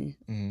bar and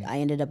I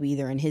ended up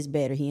either in his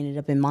bed or he ended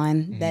up in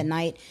mine that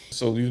night.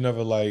 So you've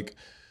never like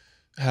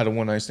had a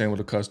one night stand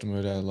with a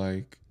customer that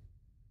like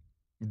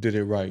did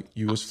it right.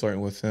 You was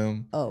flirting with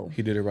him. Oh.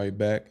 He did it right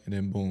back and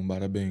then boom,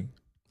 bada bing.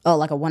 Oh,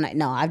 like a one night?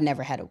 No, I've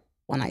never had a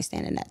one night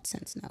stand in that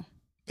sense, no.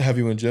 Have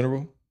you in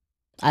general?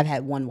 I've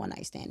had one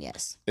night stand,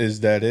 yes.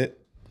 Is that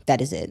it?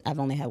 That is it. I've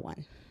only had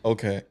one.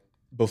 Okay.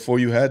 Before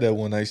you had that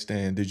one night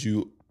stand, did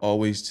you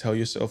always tell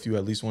yourself you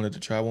at least wanted to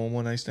try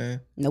one night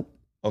stand? Nope.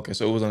 Okay,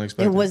 so it was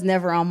unexpected. It was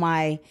never on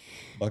my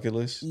bucket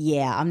list.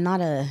 Yeah, I'm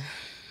not a.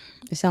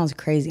 It sounds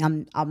crazy.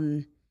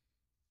 I'm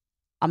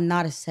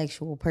not a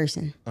sexual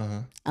person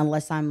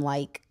unless I'm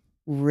like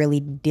really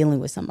dealing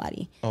with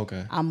somebody.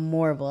 Okay. I'm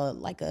more of a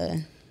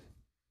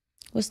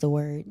what's the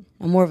word?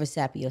 I'm more of a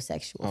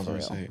sapiosexual. I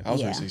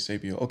was gonna say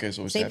sapio. Okay,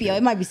 so it's sapio.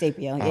 It might be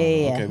sapio.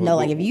 Yeah. Okay, no,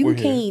 like if you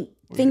can't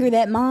finger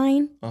that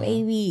mind,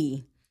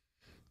 baby,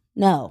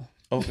 no.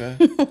 Okay.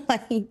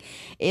 Like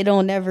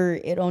it'll never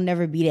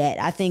be that.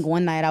 I think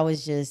one night I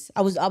was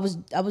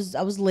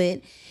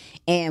lit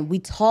and we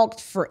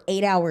talked for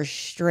 8 hours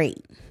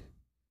straight.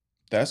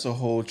 That's a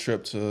whole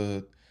trip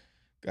to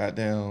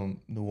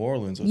goddamn New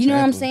Orleans or You know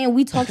Tampa. what I'm saying?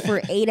 We talked for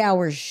 8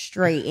 hours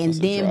straight and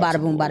then bada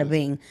boom, bada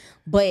bing.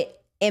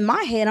 But in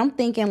my head, I'm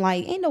thinking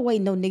like, ain't no way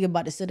no nigga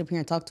about to sit up here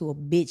and talk to a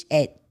bitch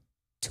at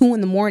 2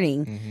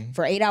 a.m.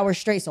 for 8 hours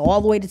straight. So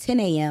all the way to 10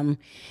 a.m.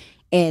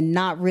 and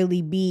not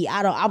really be,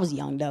 I was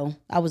young though.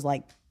 I was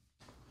like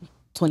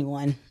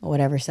 21 or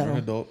whatever. So you're an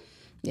adult.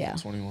 Yeah.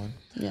 21.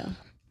 Yeah.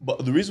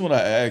 But the reason what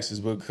I ask is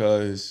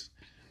because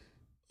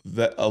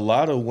that a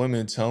lot of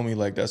women tell me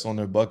like that's on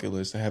their bucket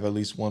list to have at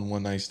least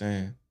one night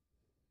stand.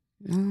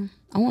 No,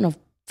 I want to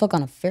fuck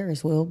on a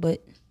Ferris wheel,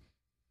 but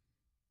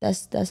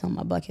that's on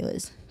my bucket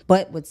list.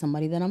 But with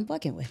somebody that I'm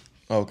fucking with.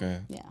 Okay.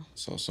 Yeah.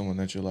 So someone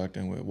that you're locked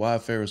in with. Why a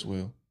Ferris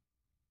wheel?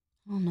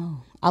 I don't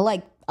know. I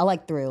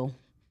like thrill.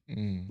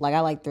 Like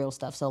I like thrill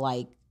stuff. So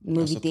like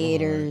movie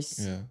theaters.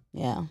 Thrill, right?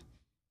 Yeah.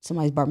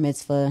 Somebody's bar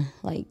mitzvah.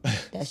 Like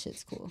that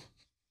shit's cool.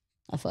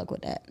 I fuck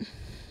with that.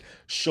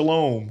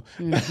 Shalom.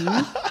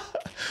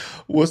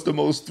 What's the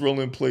most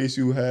thrilling place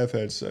you have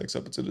had sex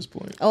up until this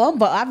point? Oh,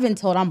 but I've been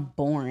told I'm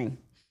boring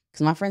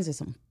because my friends are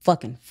some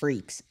fucking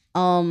freaks.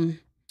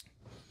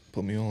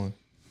 Put me on.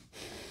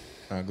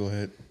 All right, go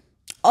ahead.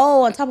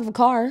 Oh, on top of a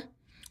car.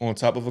 On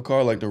top of a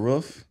car, like the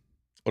roof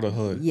or the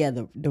hood? Yeah,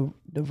 the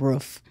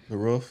roof. The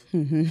roof?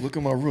 Look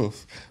at my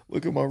roof.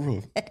 Look at my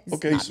roof.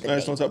 Okay, you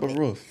smashed on top of a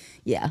roof.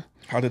 Yeah.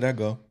 How did that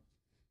go?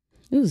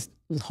 It was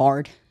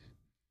hard.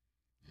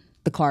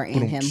 The car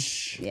and him.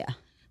 Yeah.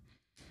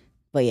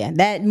 But yeah,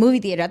 that movie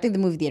theater, I think the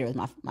movie theater was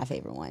my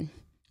favorite one.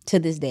 To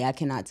this day, I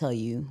cannot tell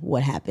you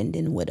what happened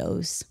in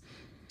Widows.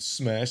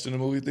 Smashed in the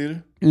movie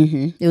theater?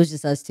 It was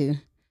just us two.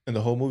 In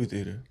the whole movie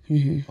theater?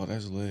 Oh,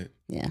 that's lit.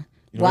 Yeah.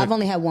 Well, I've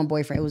only had one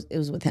boyfriend. It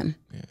was with him.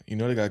 Yeah. You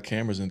know they got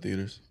cameras in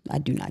theaters. I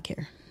do not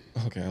care.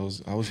 Okay, I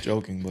was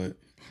joking, but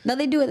No,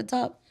 they do at the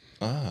top.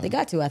 They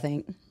got to, I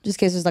think. Just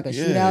in case there's like a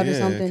shootout or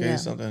something. In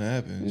case something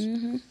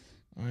happens.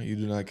 All right, you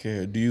do not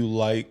care. Do you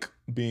like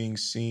being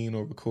seen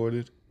or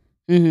recorded?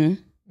 Yeah.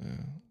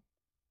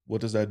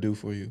 What does that do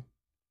for you?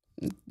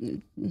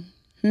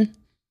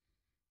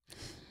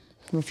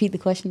 Repeat the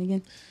question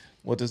again.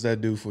 What does that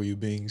do for you,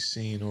 being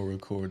seen or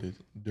recorded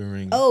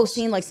during? Oh,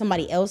 seeing like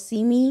somebody else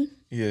see me.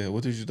 Yeah.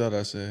 What did you thought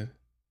I said?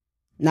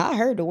 No, I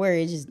heard the word.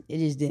 It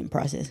just didn't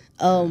process.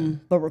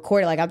 But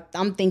recorded, like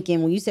I'm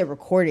thinking when you said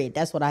recorded,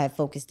 that's what I had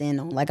focused in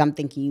on. Like I'm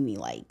thinking you mean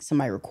like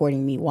somebody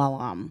recording me while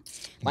I'm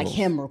like both.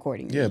 him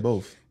recording me. Yeah,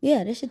 both.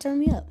 Yeah, that should turn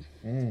me up.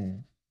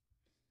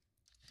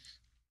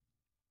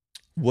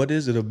 What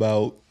is it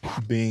about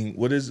being?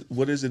 What is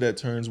it that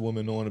turns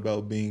women on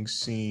about being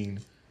seen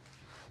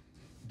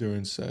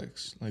during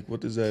sex? Like, what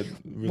does that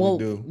really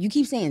do? You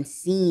keep saying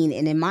scene,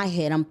 and in my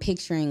head, I'm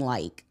picturing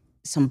like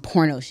some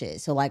porno shit.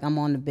 So like I'm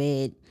on the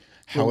bed.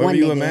 with However one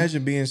you nigga.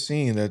 imagine being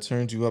seen, that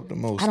turns you up the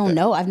most. I don't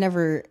know. I've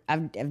never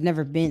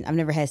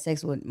had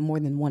sex with more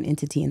than one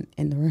entity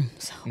in the room.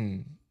 So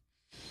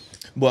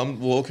Well,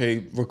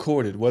 okay,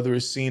 recorded, whether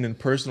it's seen in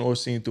person or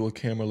seen through a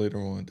camera later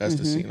on. That's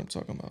the scene I'm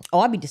talking about. oh,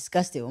 I'd be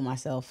disgusted with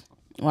myself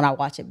when I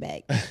watch it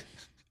back.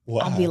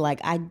 Why? I'll be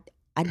like, I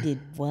did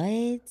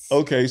what?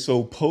 Okay,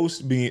 so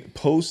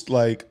post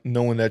like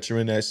knowing that you're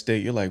in that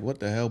state, you're like, what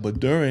the hell? But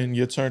during,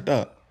 you're turned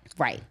up.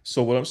 Right.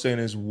 So what I'm saying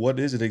is, what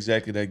is it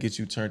exactly that gets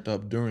you turned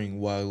up during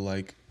while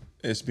like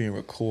it's being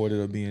recorded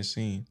or being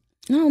seen?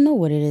 I don't know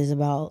what it is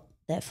about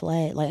that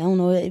flash. Like I don't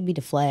know. It'd be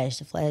the flash.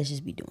 The flash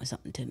just be doing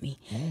something to me.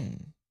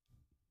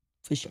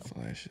 For sure.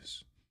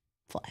 Flashes.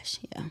 Flash.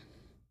 Yeah.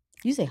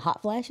 You say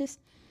hot flashes?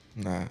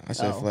 Nah, I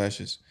said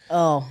flashes.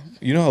 Oh.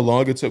 You know how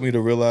long it took me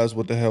to realize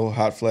what the hell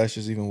hot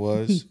flashes even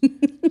was?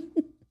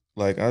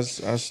 Like I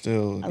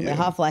still Like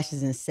hot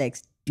flashes and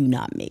sex do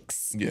not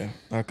mix. Yeah,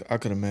 I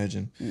could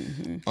imagine.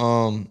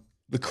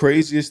 The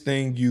craziest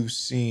thing you've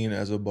seen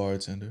as a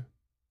bartender?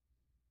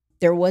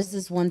 There was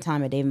this one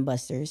time at Dave &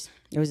 Buster's.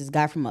 There was this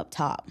guy from up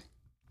top.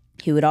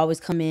 He would always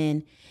come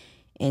in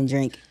and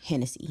drink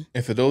Hennessy.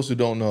 And for those who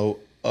don't know,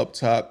 up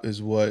top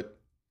is what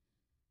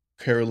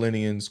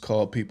Carolinians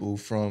call people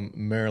from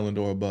Maryland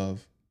or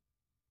above.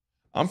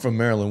 I'm from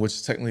Maryland, which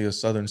is technically a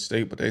southern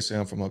state, but they say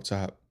I'm from up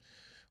top.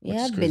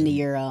 Yeah, I've been to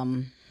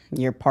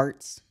your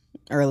parts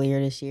earlier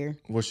this year.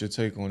 What's your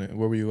take on it?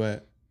 Where were you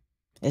at?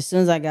 As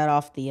soon as I got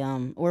off the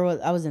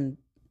I was in.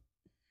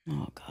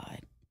 Oh God,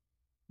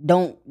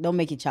 don't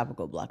make your chopper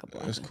go block a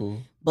block. That's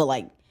cool. But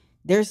like,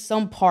 there's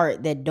some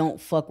part that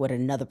don't fuck with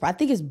another part. I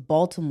think it's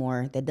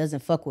Baltimore that doesn't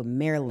fuck with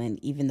Maryland,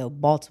 even though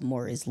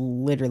Baltimore is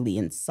literally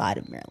inside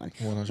of Maryland.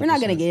 100%. We're not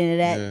going to get into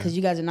that because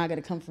you guys are not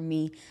going to come for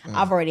me.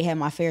 I've already had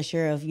my fair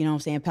share of, you know what I'm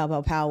saying, pow,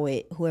 pow, pow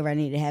with whoever I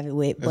need to have it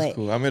with. That's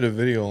cool. I made a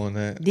video on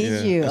that.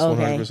 Did you? That's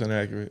okay.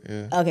 100% accurate.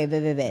 Yeah. Okay,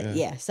 bet.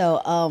 Yeah.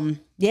 So,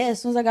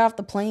 as soon as I got off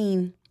the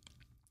plane,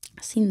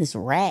 I seen this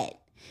rat.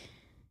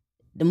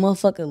 The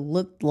motherfucker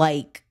looked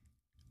like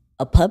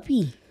a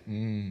puppy.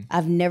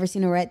 I've never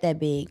seen a rat that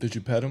big. Did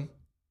you pet him?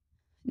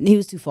 He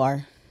was too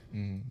far.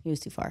 He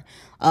was too far.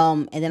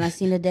 And then I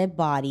seen a dead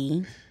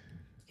body.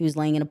 He was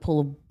laying in a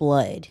pool of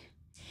blood.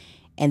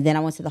 And then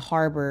I went to the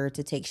harbor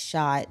to take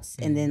shots.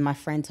 And then my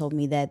friend told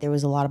me that there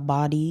was a lot of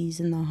bodies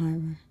in the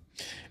harbor.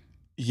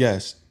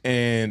 Yes.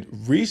 And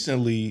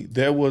recently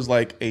there was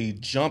like a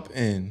jump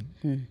in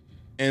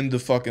the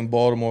fucking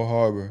Baltimore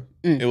harbor.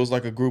 It was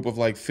like a group of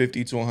like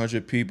 50 to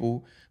 100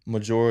 people.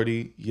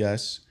 Majority,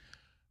 yes.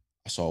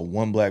 I saw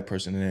one black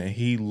person in there, and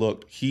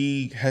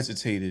he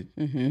hesitated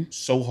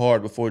so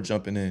hard before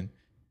jumping in.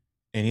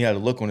 And he had a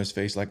look on his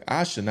face like,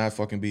 I should not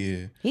fucking be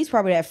here. He's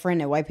probably that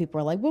friend that white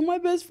people are like, but my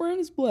best friend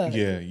is black.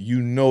 Yeah,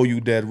 you know you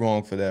dead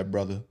wrong for that,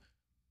 brother.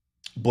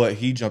 But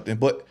he jumped in.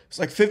 But it's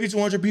like 50 to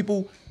 100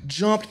 people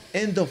jumped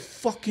in the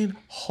fucking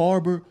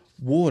harbor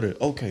water.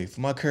 Okay, for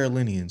my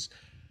Carolinians,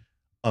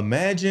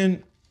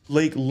 imagine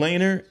Lake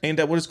Laner. Ain't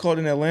that what it's called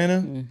in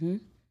Atlanta?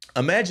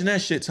 Imagine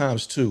that shit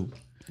times 2.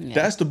 Yeah.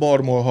 That's the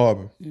Baltimore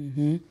harbor.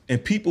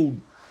 And people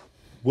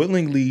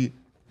willingly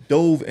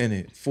dove in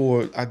it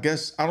for, I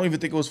guess, I don't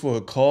even think it was for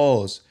a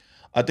cause.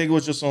 I think it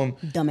was just some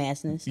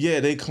dumbassness. Yeah,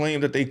 they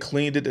claimed that they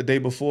cleaned it the day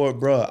before.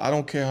 Bruh, I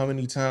don't care how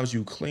many times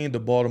you cleaned the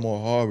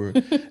Baltimore harbor.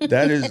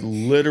 That is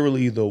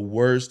literally the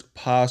worst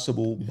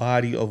possible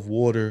body of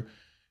water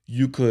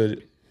you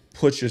could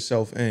put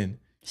yourself in.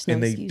 No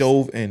and they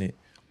dove in it.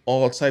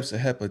 All types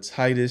of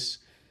hepatitis,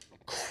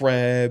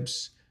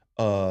 crabs,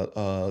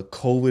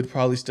 COVID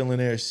probably still in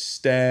there,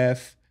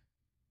 staph,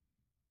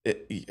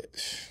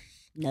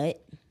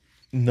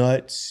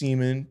 nut,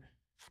 semen,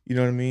 you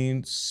know what I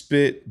mean?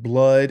 Spit,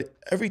 blood,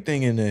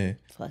 everything in there.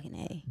 Fucking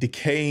A.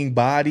 Decaying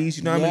bodies,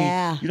 you know how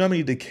many? You know how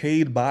many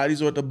decayed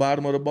bodies are at the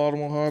bottom of the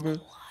Baltimore harbor?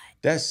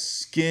 That's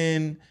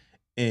skin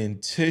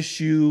and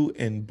tissue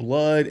and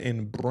blood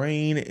and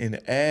brain and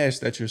ass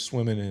that you're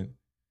swimming in,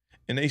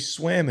 and they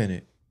swam in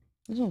it.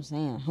 That's what I'm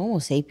saying. Homo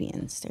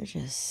sapiens, they're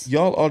just...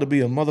 Y'all ought to be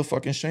a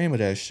motherfucking shame of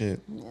that shit.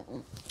 Yeah.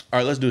 All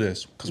right, let's do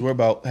this, because we're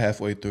about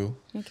halfway through.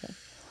 Okay.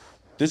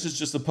 This is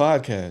just a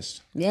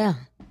podcast. Yeah.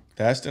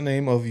 That's the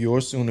name of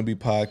your soon-to-be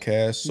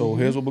podcast. So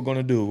here's what we're going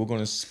to do. We're going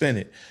to spin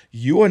it.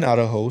 You are not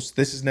a host.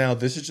 This is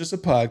just a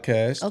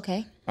podcast.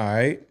 Okay. All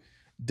right.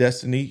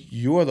 Destiny,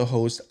 you are the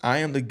host. I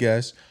am the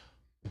guest.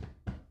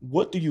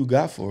 What do you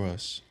got for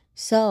us?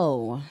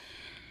 So...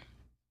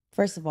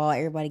 First of all,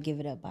 everybody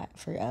give it up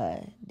for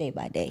Day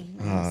by Day.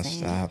 You know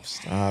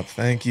Stop.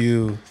 Thank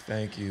you.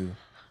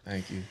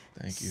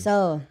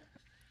 So,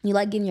 you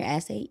like getting your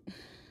ass ate?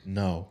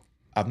 No,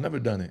 I've never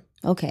done it.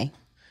 Okay.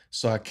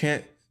 So I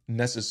can't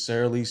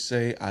necessarily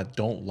say I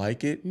don't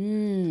like it,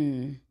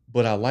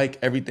 but I like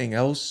everything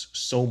else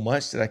so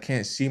much that I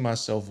can't see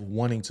myself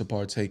wanting to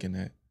partake in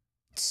that.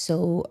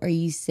 So are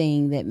you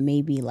saying that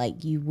maybe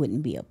like you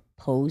wouldn't be a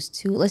opposed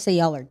to? Let's say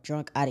y'all are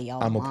drunk out of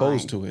y'all I'm mind.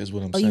 opposed to it, is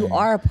what I'm Oh, saying. you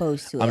are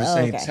opposed to it. I'm just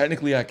saying, okay.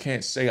 technically, I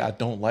can't say I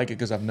don't like it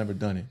because I've never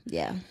done it.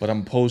 Yeah. But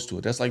I'm opposed to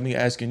it. That's like me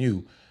asking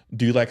you,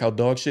 do you like how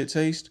dog shit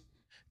tastes?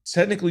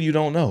 Technically, you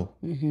don't know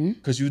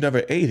because you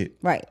never ate it.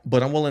 Right.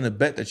 But I'm willing to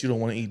bet that you don't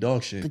want to eat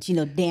dog shit. But you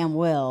know damn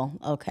well.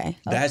 Okay.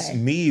 That's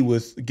me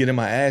with getting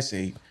my ass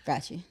ate.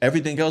 Got you.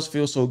 Everything else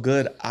feels so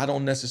good. I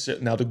don't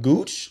necessarily. Now, the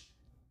gooch,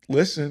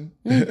 listen.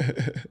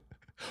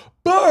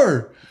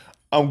 Burr!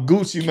 I'm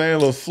Gucci Man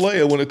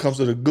LaFleur when it comes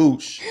to the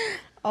gooch.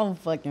 I'm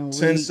fucking weak.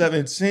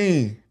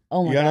 1017.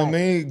 Oh my You know God. what I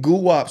mean?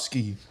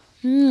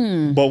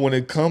 Guwapski. But when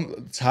it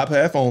comes, top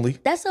half only.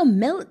 That's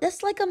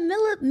like a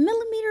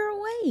millimeter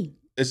away.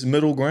 It's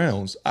middle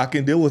grounds. I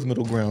can deal with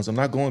middle grounds. I'm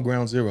not going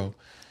ground zero.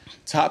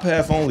 Top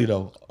half only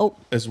though. Oh.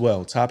 As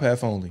well. Top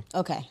half only.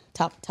 Okay.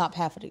 Top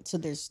half of it. So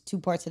there's two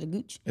parts of the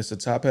gooch. It's the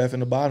top half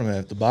and the bottom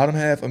half. The bottom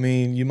half, I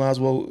mean, you might as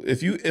well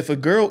if a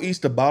girl eats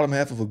the bottom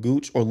half of a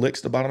gooch or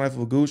licks the bottom half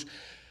of a gooch,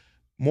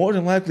 more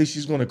than likely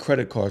she's going to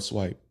credit card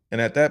swipe. And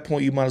at that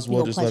point you might as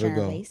well just let her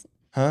go. Face?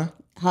 Huh?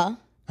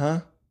 Huh?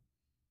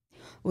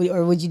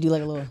 Or would you do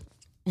like a little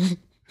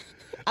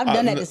I've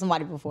done that to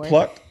somebody before.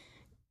 Plucked?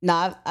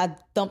 Nah, I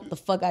thumped the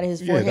fuck out of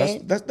his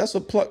forehead. That's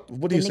a pluck.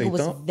 What do you say? The nigga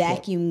was Thump?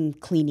 vacuum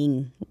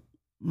cleaning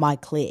my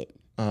clit.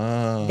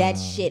 That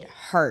shit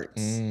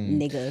hurts,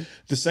 nigga.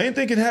 The same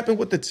thing can happen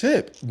with the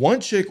tip. One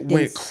chick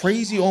went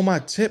crazy on my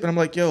tip, and I'm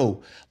like,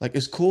 yo, like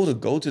it's cool to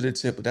go to the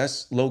tip, but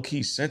that's low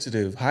key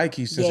sensitive, high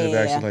key sensitive.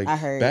 Actually, like I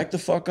heard. Back the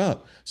fuck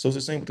up. So it's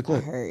the same with the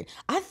clip. I heard.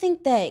 I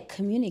think that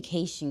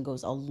communication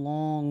goes a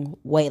long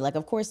way. Like,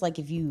 of course, like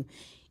if you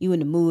in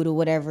the mood or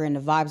whatever, and the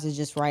vibes is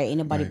just right, ain't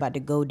nobody about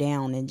to go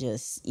down and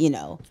just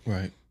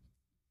Right.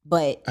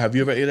 But have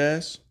you ever ate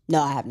ass?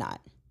 No, I have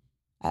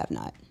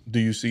not. Do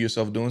you see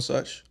yourself doing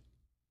such?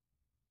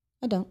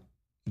 I don't.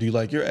 Do you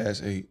like your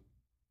ass ate?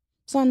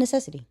 It's not a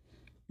necessity.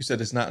 You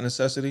said it's not a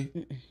necessity?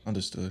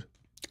 Understood.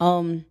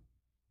 I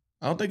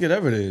don't think it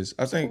ever is.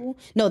 I think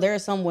no, there are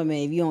some women,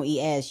 if you don't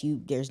eat ass,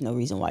 there's no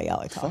reason why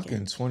y'all are talking.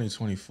 Fucking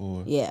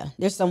 2024. Yeah.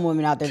 There's some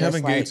women out there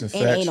Kevin that's Gates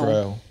like, and Fat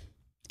Trell.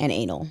 And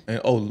anal.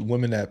 And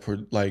women that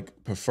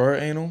prefer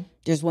anal?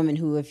 There's women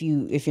who if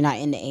you're not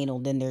into anal,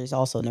 then there's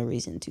also no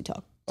reason to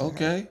talk to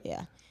okay. her.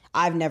 Yeah.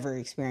 I've never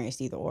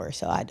experienced either or,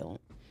 so I don't.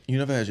 You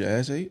never had your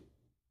ass ate?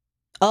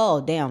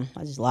 Oh, damn.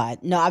 I just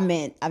lied. No, I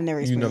meant I've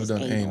never experienced You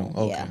never done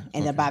anal. Okay. Yeah.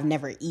 And but I've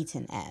never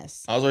eaten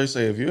ass. I was already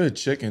say, if you're a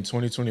chick in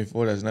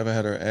 2024 that's never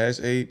had her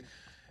ass ate,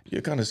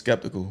 you're kind of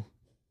skeptical.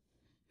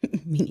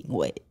 Meaning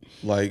what?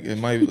 Like, it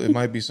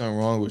might be something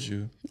wrong with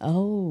you.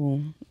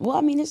 Oh. Well,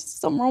 I mean, there's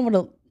something wrong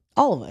with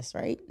all of us,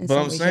 right? But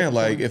I'm saying,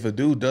 like, if a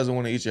dude doesn't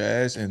want to eat your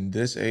ass in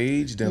this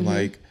age, then,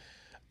 like,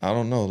 I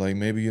don't know. Like,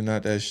 maybe you're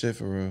not that shit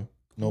for real.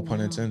 No pun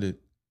intended.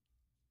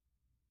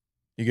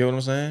 You get what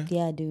I'm saying?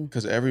 Yeah, I do.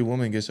 Because every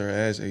woman gets her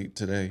ass ate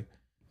today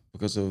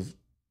because of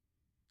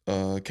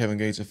Kevin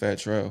Gates and Fat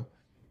Trell.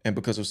 And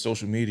because of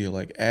social media,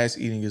 like, ass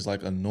eating is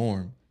like a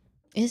norm.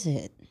 Is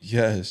it?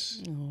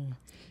 Yes. Oh.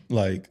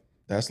 Like,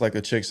 that's like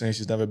a chick saying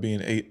she's never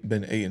been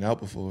eaten out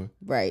before.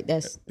 Right.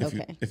 That's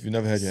okay. If you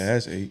never had your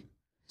ass ate.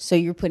 So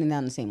you're putting that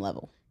on the same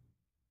level.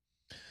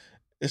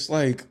 It's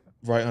like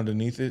right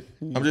underneath it.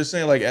 I'm just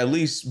saying, like, at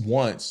least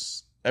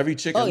once. Every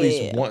chick at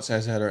least once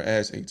has had her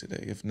ass ate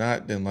today. If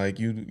not, then like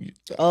you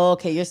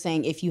okay, you're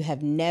saying if you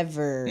have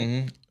never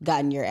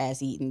gotten your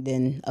ass eaten,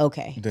 then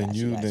okay. Then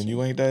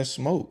you ain't that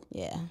smoke.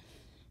 Yeah.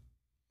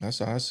 That's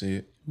how I see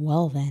it.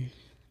 Well then.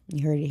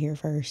 You heard it here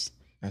first.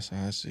 That's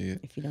how I see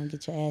it. If you don't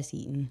get your ass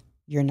eaten,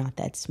 you're not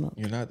that smoke.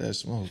 You're not that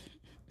smoke.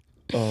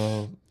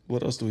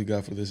 What else do we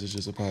got for this? It's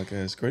just a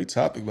podcast. Great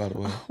topic, by the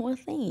way. Well,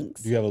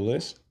 thanks. Do you have a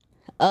list?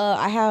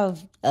 I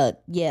have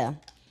yeah.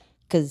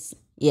 Cause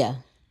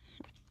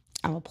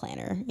I'm a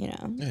planner, you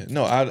know. Yeah,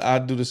 no, I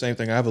do the same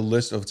thing. I have a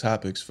list of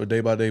topics for Day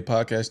by Day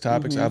podcast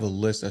topics. I have a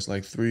list that's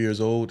like 3 years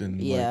old and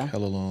like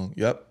hella long.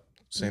 Yep,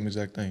 same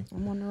exact thing.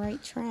 I'm on the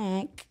right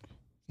track.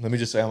 Let me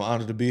just say I'm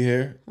honored to be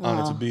here.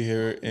 Honored to be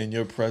here in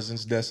your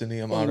presence, Destiny.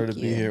 I'm honored to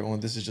be here on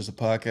This Is Just a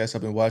Podcast.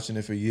 I've been watching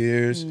it for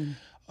years.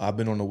 I've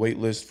been on the wait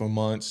list for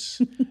months,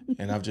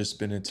 and I've just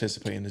been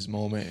anticipating this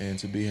moment. And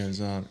to be here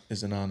is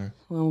an honor.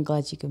 Well, I'm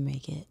glad you could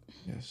make it.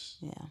 Yes.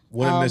 Yeah.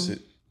 Wouldn't miss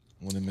it.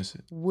 Wouldn't miss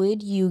it.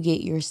 Would you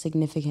get your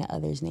significant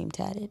other's name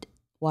tatted?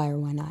 Why or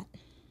why not?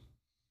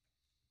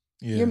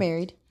 Yeah. You're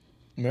married.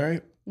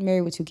 Married?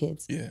 Married with 2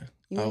 kids. Yeah,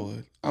 I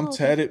would. I'm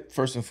tatted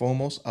first and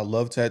foremost. I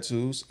love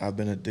tattoos. I've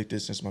been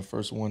addicted since my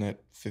first one at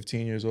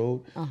 15 years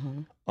old.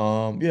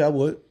 Yeah, I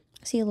would.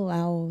 I see a little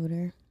owl over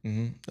there.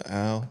 The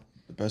owl.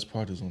 The best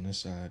part is on this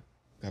side.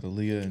 Got a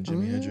Leah and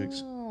Jimi Hendrix.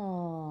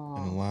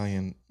 And a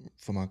lion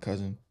for my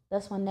cousin.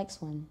 That's my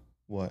next one.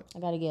 What? I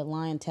gotta get a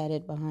lion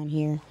tatted behind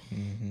here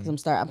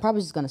because I'm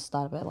probably just gonna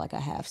start at like a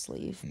half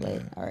sleeve,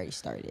 but I already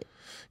started.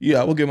 Yeah,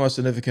 I would get my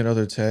significant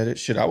other tatted.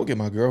 Shit, I would get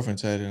my girlfriend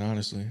tatted.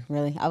 Honestly,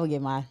 really, I would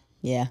get my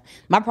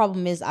My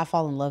problem is I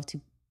fall in love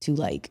too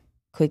like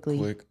quickly.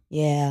 Quick.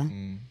 Yeah.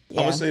 I'm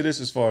gonna say this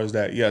as far as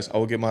that. Yes, I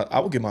would get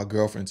my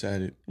girlfriend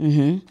tatted.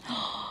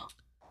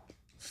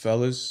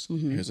 Fellas,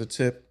 here's a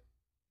tip.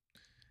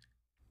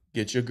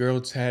 Get your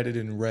girl tatted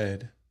in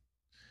red.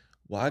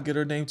 Why get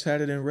her name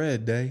tatted in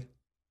red, Day?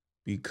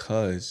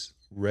 Because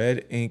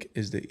red ink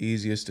is the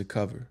easiest to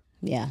cover.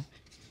 Yeah,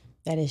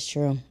 that is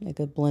true. It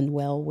could blend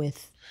well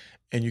with.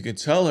 And you can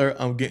tell her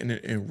I'm getting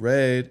it in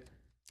red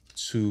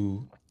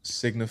to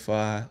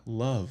signify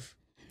love.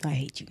 I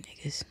hate you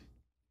niggas.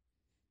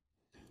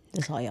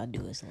 That's all y'all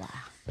do is lie.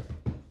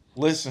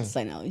 Listen, It's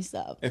like, no,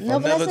 stop. if No, I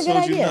but never that's a good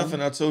told you idea.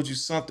 nothing, I told you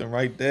something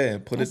right there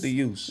and put it to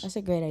use. That's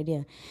a great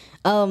idea.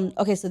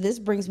 Okay, so this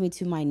brings me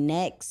to my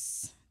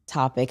next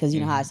topic because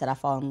you know how I said I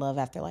fall in love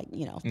after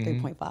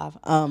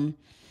 3.5.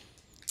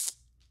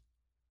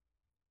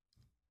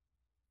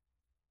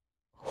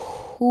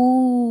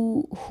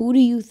 Who do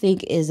you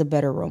think is a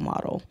better role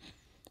model?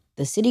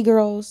 The city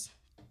girls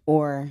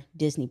or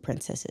Disney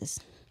princesses?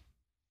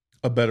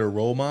 A better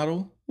role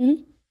model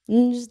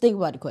Just think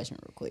about the question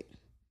real quick.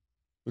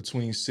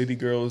 between city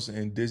girls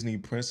and Disney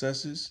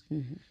princesses.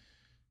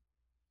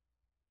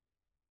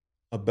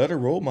 A better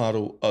role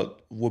model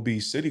would be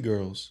city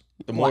girls.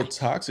 The more Why?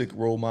 toxic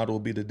role model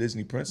would be the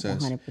Disney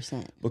princess.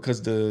 100%.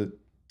 Because the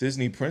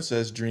Disney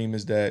princess dream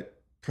is that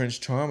Prince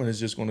Charming is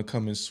just going to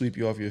come and sweep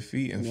you off your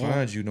feet and Yeah.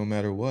 find you no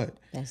matter what.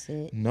 That's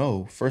it.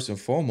 No, first and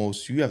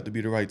foremost, you have to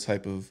be the right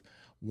type of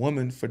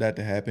woman for that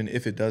to happen,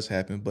 if it does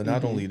happen. But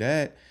not only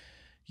that,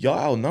 y'all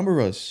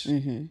outnumber us.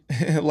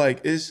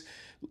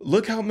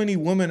 Look how many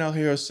women out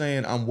here are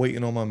saying, I'm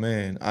waiting on my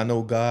man. I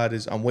know God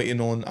is, I'm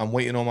waiting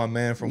on my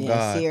man from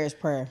God. Sierra's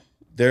prayer.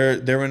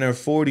 They're in their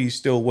 40s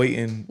still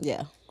waiting.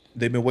 Yeah.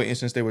 They've been waiting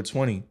since they were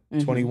 20,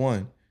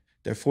 21.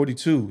 They're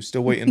 42,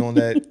 still waiting on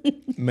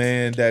that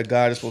man that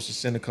God is supposed to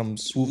send to come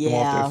swoop them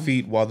off Yeah. their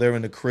feet while they're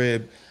in the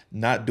crib,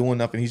 not doing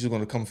nothing. He's just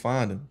going to come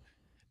find them.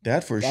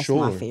 That's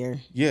sure. My fear.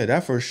 Yeah,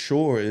 that for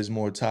sure is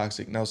more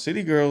toxic. Now,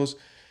 city girls,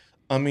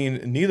 I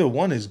mean, neither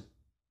one is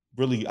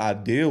really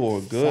ideal or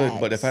good.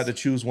 But if I had to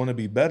choose one to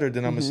be better,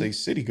 then I'm going to say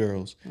city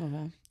girls.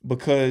 Okay.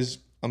 Because,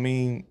 I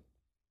mean,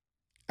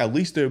 at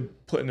least they're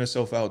putting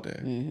themselves out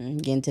there.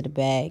 Get into the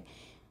bag.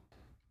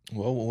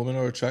 Well, women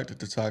are attracted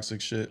to toxic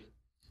shit.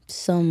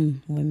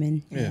 Some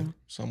women. Yeah.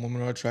 Some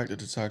women are attracted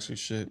to toxic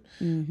shit.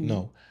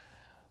 No.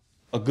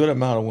 A good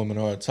amount of women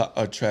are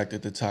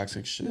attracted to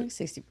toxic shit. Like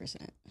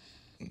 60%.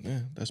 Yeah,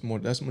 that's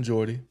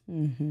majority.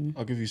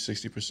 I'll give you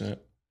 60%.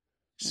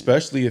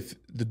 Especially if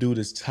the dude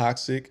is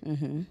toxic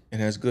and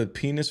has good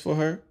penis for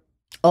her.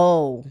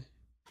 Oh.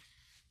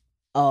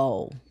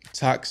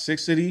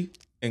 Toxicity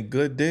and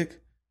good dick.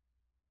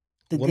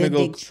 The good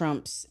dick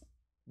trumps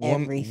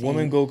everything.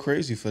 Women go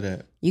crazy for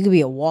that. You could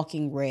be a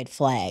walking red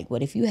flag,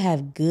 but if you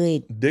have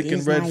good Dick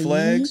and red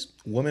flags,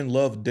 women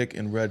love dick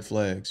and red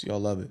flags.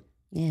 Y'all love it.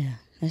 Yeah,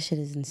 that shit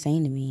is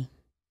insane to me.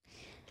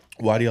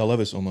 Why do y'all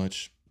love it so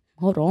much?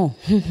 Hold on.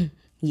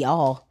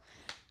 Y'all.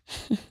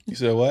 You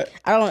said what?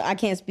 I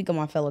can't speak on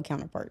my fellow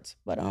counterparts,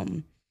 but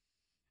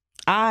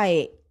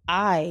I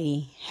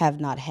have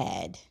not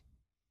had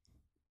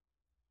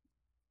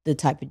the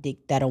type of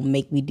dick that'll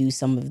make me do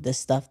some of the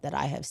stuff that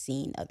I have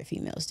seen other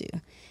females do.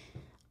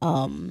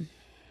 All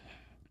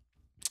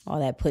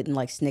that putting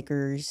like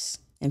Snickers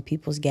in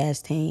people's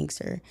gas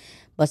tanks or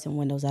busting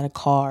windows out of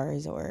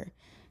cars or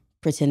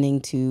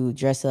pretending to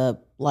dress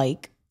up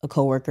like a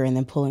coworker and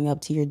then pulling up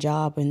to your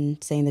job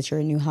and saying that you're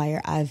a new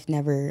hire. I've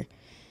never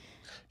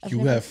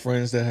have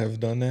friends that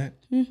have done that?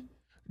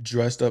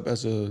 Dressed up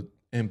as a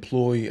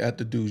employee at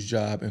the dude's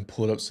job and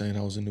pulled up saying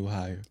I was a new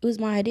hire. It was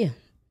my idea.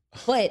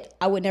 But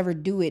I would never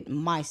do it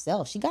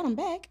myself. She got him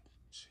back.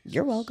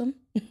 You're welcome.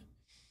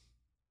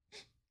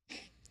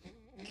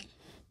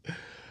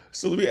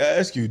 So let me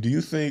ask you, do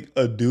you think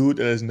a dude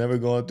that has never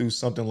gone through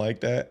something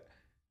like that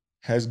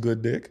has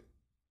good dick?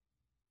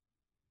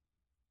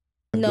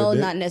 No,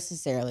 not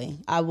necessarily.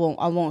 I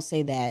won't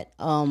say that.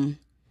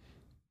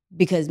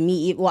 Because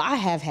I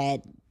have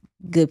had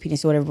good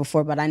penis or whatever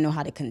before, but I know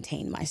how to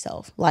contain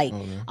myself. Like,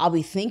 I'll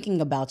be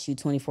thinking about you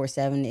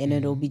 24/7 and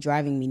it'll be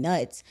driving me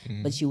nuts,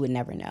 but you would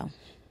never know.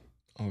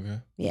 Okay.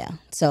 Yeah.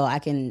 So I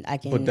can.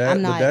 But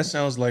that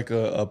sounds like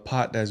a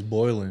pot that's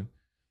boiling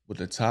with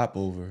the top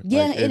over.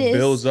 Yeah, like, it is.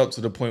 builds up to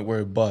the point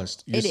where it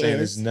busts. You're saying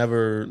it's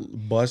never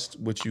bust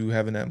with you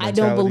having that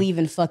mentality? I don't believe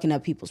in fucking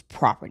up people's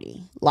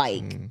property.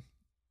 Like,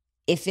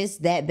 if it's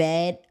that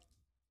bad,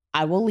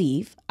 I will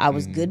leave. I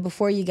was good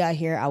before you got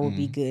here. I will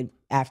be good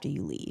after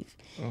you leave.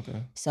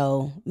 Okay.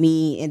 So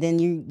and then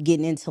you're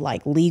getting into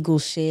like legal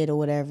shit or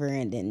whatever,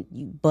 and then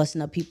you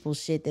busting up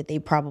people's shit that they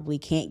probably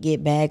can't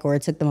get back or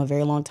it took them a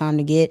very long time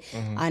to get.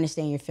 I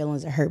understand your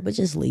feelings are hurt, but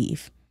just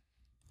leave.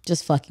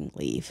 Just fucking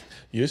leave.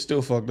 You're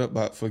still fucked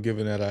up for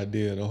giving that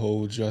idea, the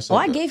whole dress up.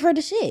 I gave her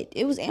the shit.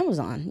 It was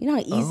Amazon. You know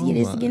how easy it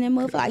is to get in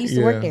that motherfucker? I used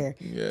to work there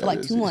for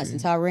like 2 months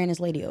until I ran this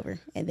lady over,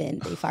 and then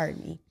they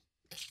fired me.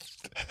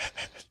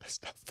 That's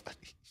not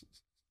funny.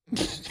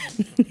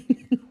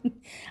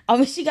 I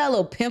mean, she got a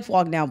little pimp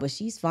walk now, but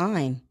she's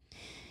fine.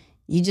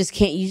 You just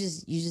can't. You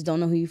just don't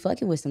know who you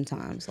fucking with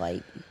sometimes.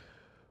 Like,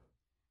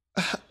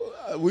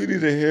 we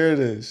need to hear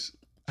this.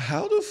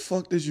 How the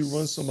fuck did you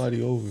run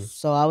somebody over?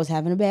 So I was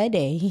having a bad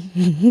day.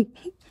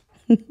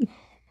 I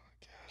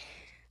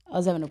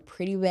was having a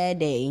pretty bad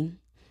day.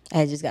 I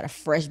had just got a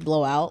fresh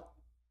blowout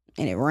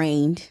and it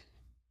rained.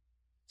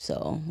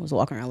 So I was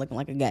walking around looking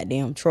like a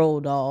goddamn troll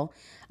doll.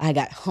 I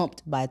got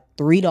humped by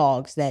 3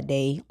 dogs that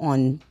day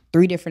on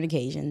 3 different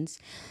occasions.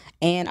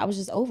 And I was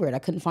just over it. I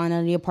couldn't find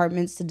any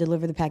apartments to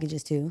deliver the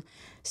packages to.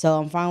 So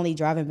I'm finally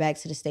driving back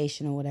to the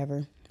station or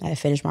whatever. I had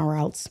finished my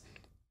routes.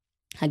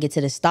 I get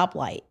to the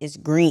stoplight. It's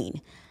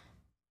green.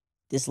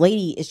 This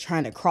lady is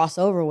trying to cross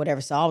over or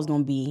whatever. So I was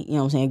going to be, you know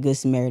what I'm saying, a good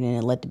Samaritan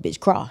and let the bitch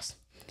cross.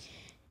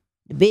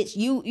 The bitch,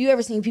 you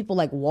ever seen people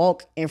like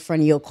walk in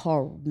front of your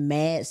car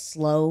mad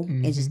slow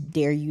and just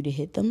dare you to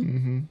hit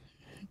them?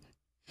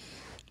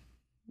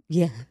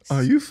 Yeah.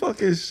 Are you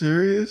fucking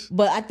serious?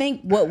 But I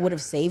think what would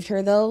have saved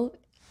her though,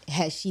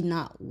 had she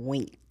not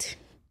winked.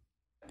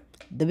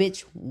 The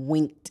bitch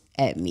winked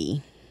at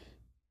me.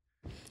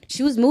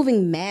 She was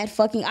moving mad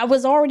fucking. I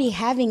was already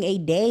having a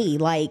day.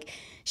 Like,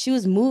 she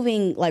was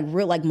moving like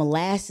real, like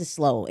molasses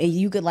slow. And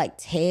you could like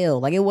tell.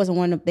 Like, it wasn't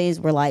one of the things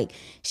where like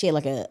she had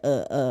like I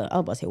was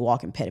about to say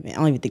walk impediment. I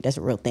don't even think that's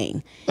a real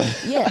thing.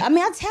 Yeah, I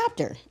mean, I tapped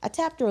her. I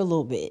tapped her a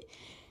little bit.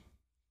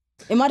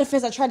 In my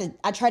defense, I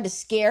tried to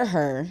scare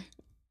her.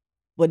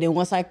 But then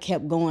once I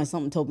kept going,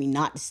 something told me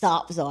not to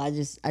stop. So I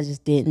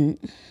just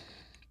didn't.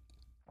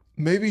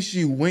 Maybe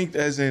she winked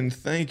as in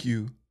thank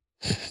you.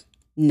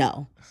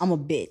 No, I'm a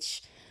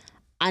bitch.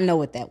 I know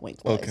what that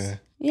wink was. Okay.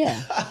 Yeah.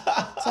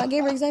 So I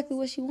gave her exactly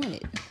what she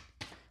wanted.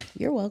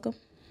 You're welcome.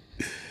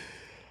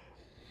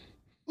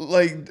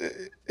 Like,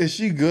 is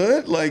she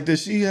good? Like,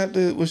 was she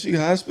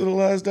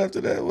hospitalized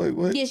after that? Like,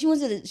 what? Yeah, she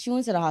went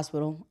to the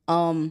hospital.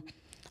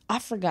 I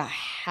forgot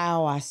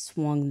how I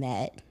swung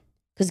that.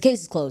 Because the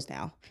case is closed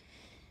now.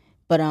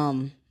 But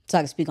so I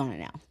can speak on it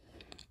now.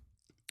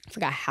 I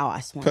forgot how I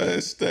swung it.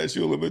 Past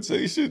statute of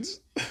limitations.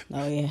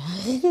 Oh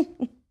yeah.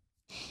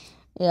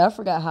 Yeah, I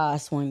forgot how I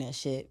swung that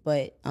shit.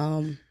 But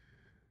the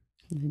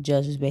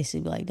judge was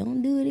basically like,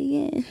 don't do it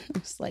again. I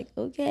was like,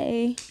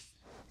 okay.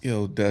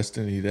 Yo,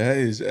 Destiny, that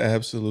is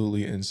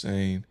absolutely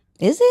insane.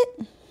 Is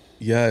it?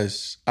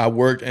 Yes. I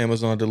worked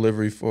Amazon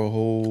delivery for a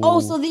whole... Oh,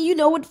 so then you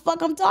know what the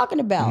fuck I'm talking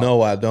about.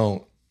 No, I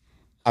don't.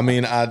 I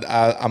mean,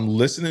 I'm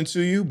listening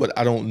to you, but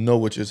I don't know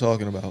what you're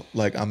talking about.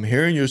 Like, I'm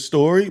hearing your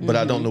story, but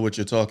I don't know what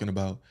you're talking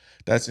about.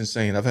 That's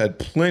insane. I've had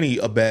plenty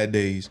of bad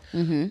days.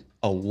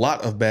 A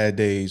lot of bad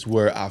days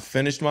where I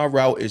finished my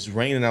route, it's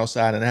raining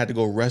outside, and I had to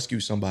go rescue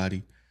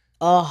somebody.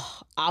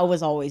 Oh, I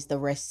was always the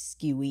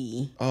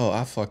rescuee. Oh,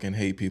 I fucking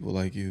hate people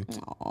like you.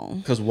 Oh.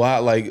 Because why?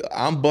 Like,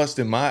 I'm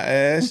busting my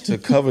ass to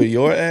cover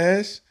your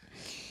ass.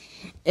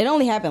 It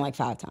only happened like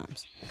 5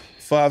 times.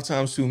 5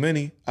 times too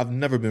many. I've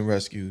never been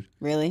rescued.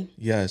 Really?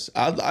 Yes.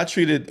 I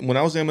treated, when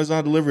I was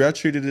Amazon delivery, I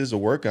treated it as a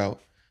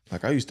workout.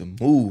 Like, I used to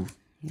move.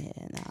 Yeah,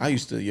 no. I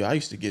used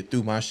to get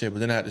through my shit, but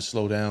then I had to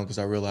slow down because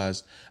I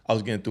realized I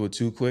was getting through it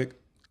too quick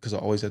because I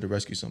always had to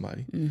rescue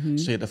somebody.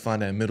 So you had to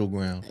find that middle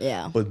ground.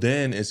 Yeah. But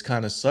then it's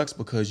kind of sucks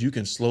because you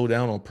can slow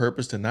down on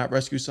purpose to not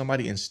rescue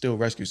somebody and still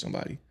rescue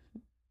somebody.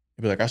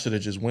 You'd be like, I should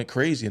have just went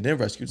crazy and then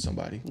rescued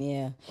somebody.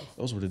 Yeah.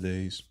 Those were the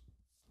days.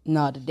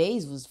 No, the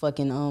days was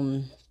fucking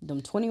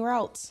them 20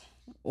 routes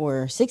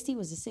or 60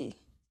 was the 60.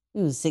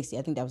 It was 60.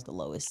 I think that was the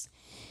lowest.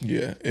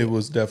 Yeah, it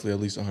was definitely at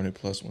least 100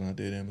 plus when I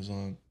did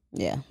Amazon.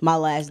 Yeah. My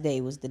last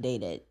day was the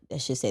day that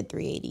shit said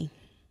 380.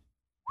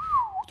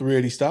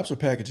 380 stops or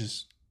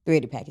packages?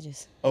 380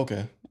 packages.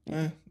 Okay.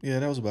 Yeah,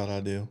 that was about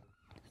ideal.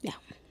 Yeah.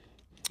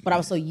 But I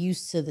was so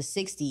used to the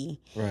 60.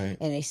 Right.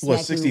 And they What,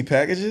 smacked 60 me.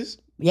 packages?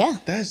 Yeah.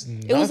 That's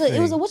nothing. It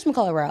was a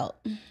whatchamacallit route.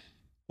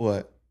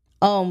 What?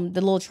 The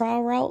little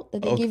trial route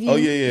that they give you. Oh,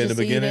 yeah, in the just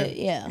so you beginning?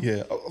 yeah.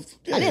 Yeah. Oh,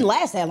 yeah. I didn't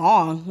last that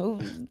long.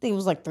 I think it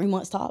was like 3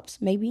 months tops,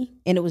 maybe.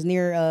 And it was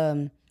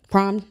near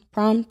prom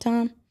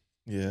time.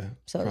 Yeah,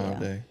 So, prime yeah.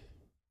 day.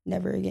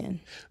 Never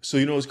again. So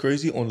you know what's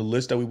crazy? On the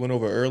list that we went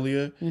over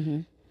earlier,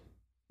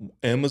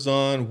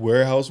 Amazon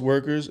warehouse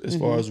workers, as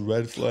far as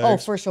red flags, Oh,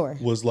 for sure.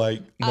 was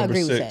like I number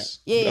agree 6. with that.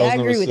 Yeah, That was I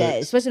number agree with that.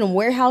 6. Especially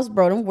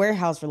them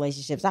warehouse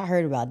relationships. I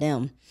heard about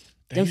them.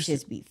 Them used to-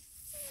 shits be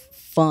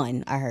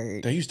fun, I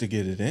heard. They used to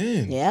get it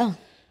in. Yeah.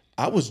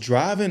 I was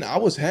driving. I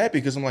was happy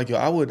because I'm like, yo,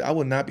 I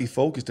would not be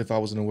focused if I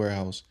was in a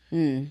warehouse.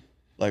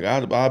 Like,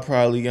 I'd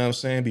probably, you know what I'm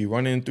saying, be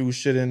running through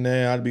shit in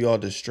there. I'd be all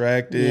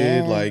distracted.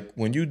 Yeah. Like,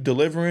 when you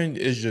delivering,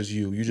 it's just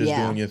you. You just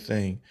Yeah. doing your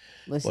thing.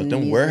 Listen But to them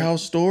music.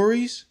 warehouse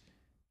stories,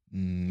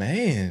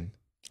 man.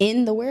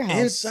 In the warehouse.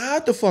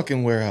 Inside the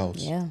fucking warehouse.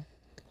 Yeah.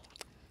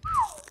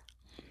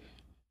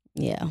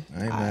 Yeah.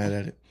 I ain't mad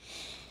at it.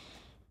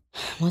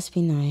 Must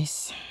be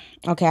nice.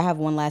 Okay, I have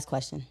one last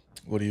question.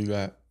 What do you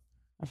got?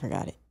 I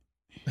forgot it.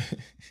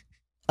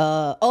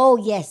 Oh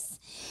yes.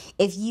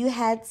 If you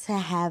had to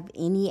have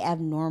any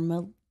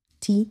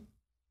abnormality,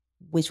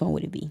 which one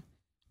would it be?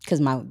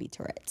 Because mine would be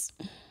Tourette's.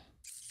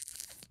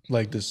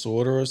 Like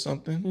disorder or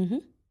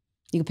something?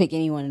 You can pick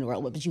anyone in the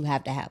world, but you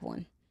have to have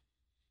one.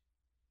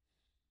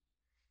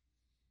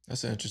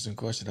 That's an interesting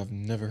question. I've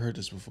never heard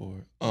this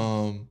before.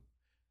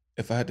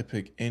 If I had to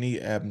pick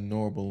any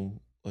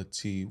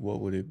abnormality,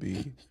 what would it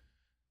be?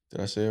 Did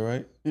I say it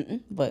right?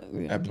 But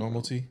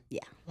Abnormality?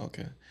 yeah.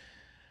 Okay.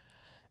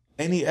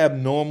 Any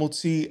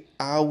abnormality,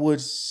 I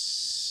would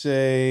say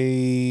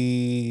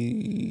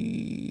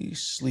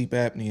sleep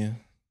apnea.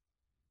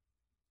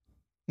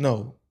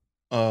 No,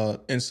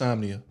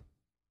 insomnia.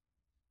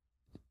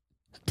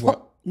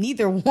 What?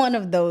 Neither one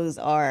of those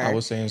are. I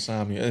would say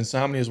insomnia.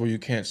 Insomnia is where you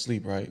can't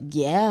sleep, right?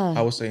 Yeah.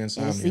 I would say And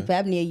insomnia. sleep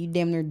apnea, you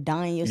damn near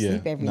dying your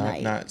sleep every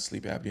night. Not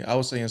sleep apnea. I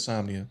would say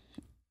insomnia,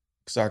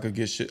 because I could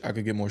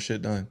get more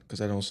shit done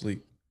because I don't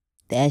sleep.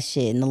 That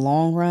shit in the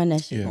long run,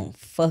 that shit gonna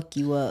fuck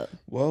you up.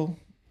 Well,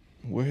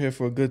 we're here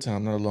for a good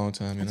time, not a long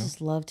time, you know. I just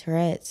love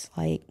Tourette's.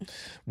 Like,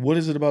 what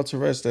is it about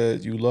Tourette's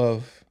that you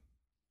love?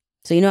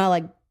 So you know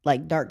I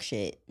like dark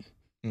shit.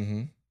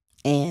 Mm-hmm.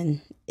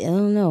 And I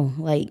don't know,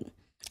 like,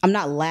 I'm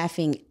not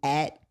laughing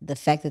at the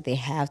fact that they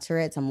have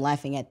Tourette's. I'm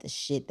laughing at the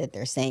shit that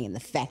they're saying and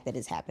the fact that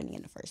it's happening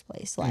in the first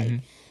place. Like,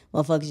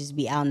 motherfuckers just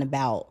be out and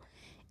about,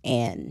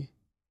 and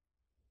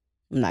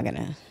I'm not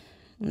gonna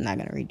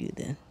redo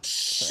the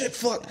shit.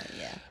 Fuck.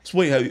 Yeah. So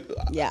wait,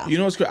 yeah. You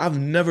know what's crazy? I've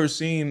never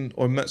seen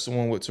or met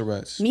someone with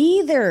Tourette's. Me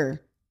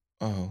either.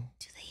 Oh.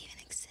 Do they even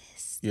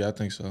exist? Yeah, I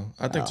think so.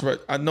 I think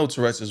Tourette's. I know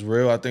Tourette's is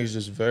real. I think it's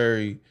just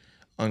very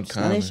uncommon. It's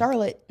not in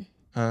Charlotte.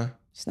 Huh?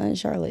 It's not in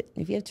Charlotte.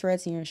 If you have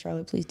Tourette's and you're in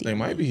Charlotte, please do. They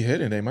might be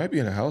hidden. They might be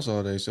in the house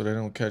all day, so they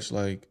don't catch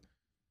like.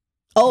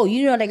 Oh,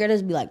 you know that girl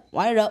just be like,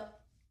 wind it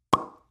up.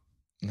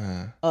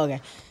 Nah.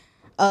 Okay.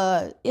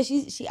 Yeah,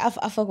 she. I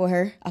fuck with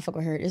her.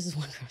 This is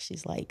one girl.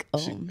 She's like,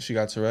 she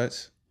got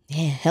Tourette's.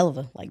 Yeah, hell of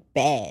a, like,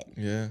 bad.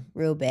 Yeah.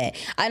 Real bad.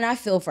 And I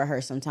feel for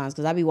her sometimes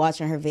because I be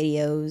watching her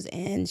videos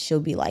and she'll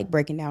be like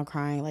breaking down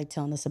crying, like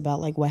telling us about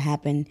like what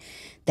happened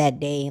that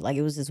day. Like,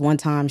 it was this one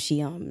time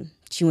she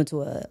went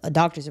to a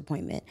doctor's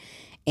appointment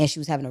and she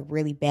was having a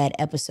really bad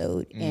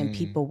episode and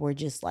people were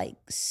just like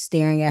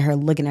staring at her,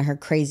 looking at her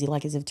crazy,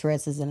 like as if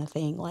Tourette's isn't a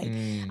thing. Like,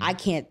 I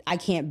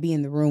can't be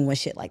in the room when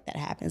shit like that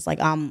happens. Like,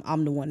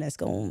 I'm the one that's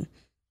gonna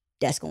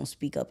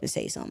speak up and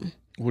say something.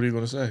 What are you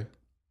gonna say?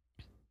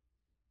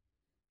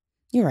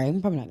 You're right.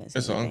 I'm probably not gonna say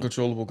it's an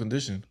uncontrollable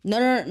condition.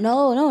 No,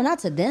 not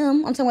to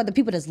them. I'm talking about the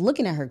people that's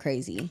looking at her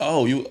crazy.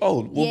 Well, good for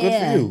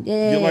you.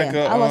 Yeah, you're like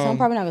I'm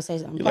probably not gonna say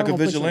something. You're like a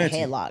vigilante.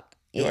 Headlock.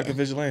 You're like a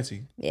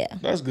vigilante. Yeah.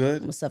 That's good.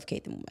 I'm gonna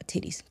suffocate them with my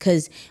titties.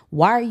 Cause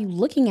why are you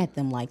looking at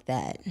them like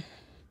that?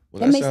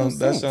 Well,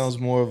 that sounds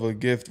more of a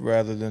gift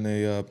rather than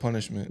a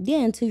punishment. Yeah,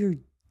 until you're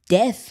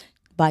death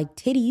by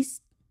titties.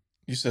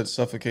 You said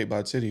suffocate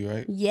by titty,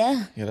 right?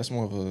 Yeah. Yeah, that's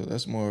more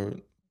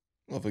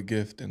of a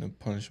gift than a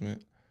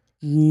punishment.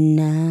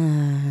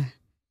 Nah.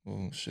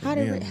 Well, shit. How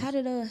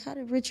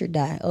did Richard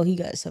die? Oh, he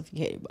got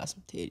suffocated by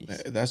some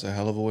titties. That's a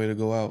hell of a way to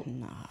go out.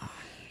 Nah.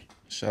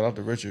 Shout out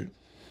to Richard.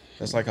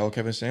 That's like how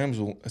Kevin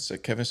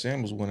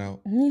Samuels went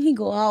out. Didn't he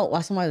go out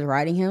while somebody was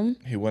riding him?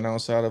 He went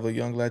outside of a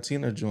young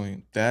Latina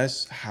joint.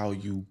 That's how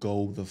you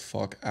go the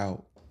fuck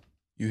out.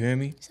 You hear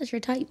me? Is that your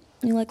type?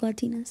 You like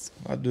Latinas?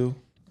 I do.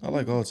 I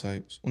like all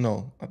types.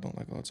 No, I don't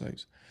like all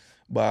types.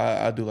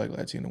 But I do like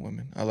Latina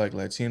women. I like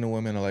Latina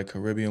women. I like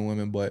Caribbean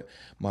women. But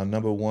my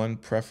number one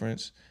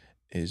preference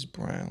is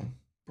brown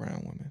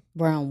women.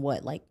 Brown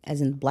what? Like as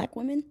in black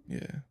women?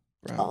 Yeah.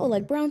 Brown women.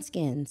 like brown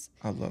skins.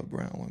 I love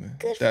brown women.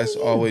 Good That's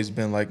for you. always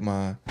been like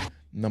my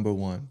number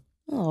one.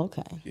 Oh,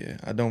 okay. Yeah.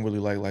 I don't really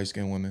like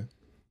light-skinned women.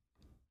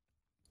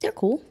 They're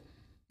cool.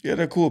 Yeah,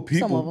 they're cool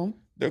people. Some of them.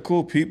 They're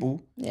cool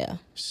people. Yeah.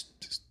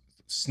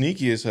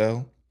 Sneaky as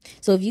hell.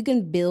 So if you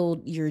can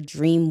build your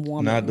dream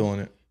woman. Not doing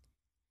it.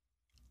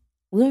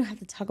 We don't have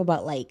to talk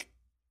about like.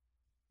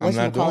 I'm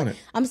not doing it.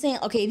 I'm saying,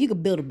 okay, if you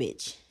could build a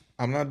bitch.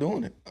 I'm not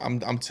doing it.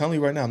 I'm telling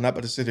you right now, I'm not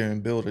about to sit there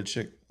and build a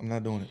chick. I'm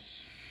not doing it.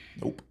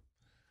 Nope.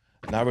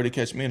 Not ready to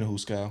catch me in a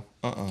hooscow.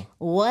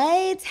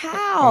 What?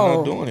 How? I'm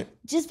not doing it.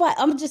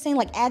 I'm just saying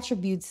like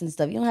attributes and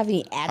stuff. You don't have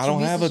any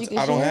attributes.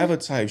 I don't have a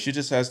type. She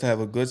just has to have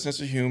a good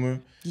sense of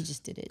humor. You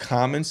just did it.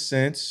 Common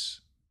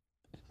sense.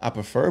 I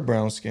prefer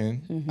brown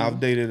skin. Mm-hmm. I've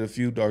dated a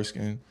few dark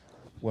skin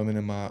women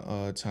in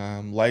my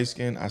time. Light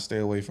skin, I stay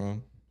away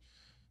from.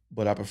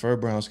 But I prefer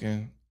brown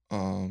skin.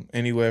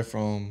 Anywhere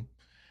from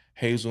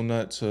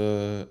hazelnut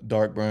to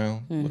dark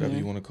brown, whatever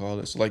you want to call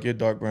it. So like you're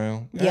dark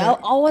brown. Yeah,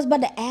 I was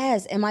about to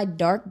ask, am I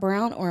dark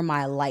brown or am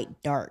I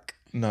light dark?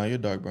 No, you're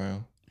dark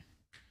brown.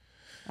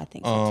 I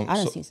think so. I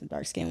done seen some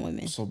dark skinned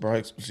women. So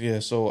bright, yeah.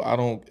 So I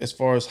don't. As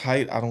far as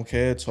height, I don't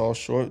care. Tall,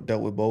 short,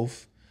 dealt with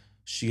both.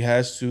 She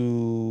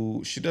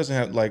doesn't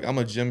have, like, I'm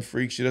a gym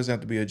freak. She doesn't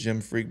have to be a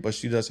gym freak, but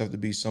she does have to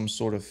be some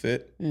sort of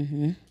fit.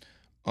 Mm-hmm.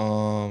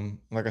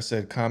 Like I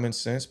said, common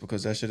sense,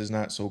 because that shit is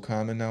not so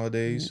common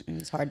nowadays.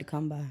 It's hard to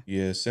come by.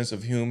 Yeah, sense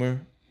of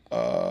humor,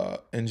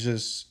 and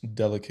just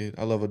delicate.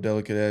 I love a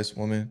delicate ass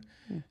woman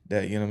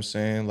that, you know what I'm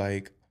saying?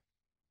 Like,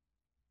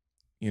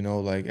 you know,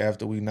 like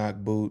after we knock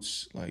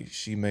boots, like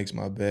she makes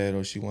my bed,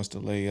 or she wants to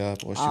lay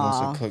up, or she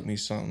wants to cook me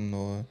something,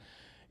 or,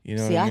 you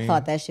know what I mean? I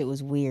thought that shit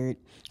was weird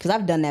because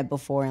I've done that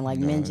before, and like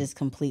men just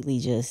completely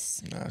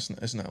just. Nah,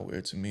 it's not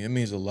weird to me. It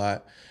means a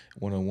lot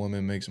when a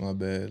woman makes my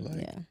bed,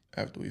 like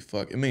after we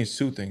fuck. It means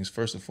two things.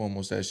 First and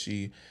foremost, that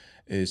she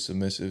is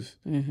submissive,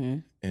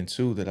 and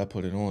two, that I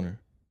put it on her.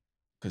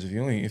 Because if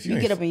you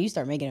get up and you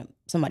start making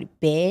somebody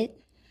bed.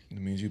 It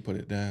means you put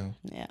it down.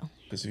 Yeah.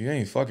 Because if you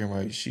ain't fucking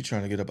right, she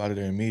trying to get up out of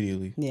there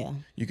immediately. Yeah.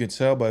 You can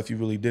tell by if you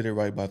really did it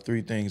right by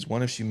 3 things.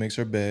 1, if she makes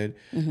her bed.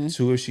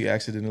 2, if she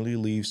accidentally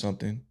leaves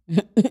something.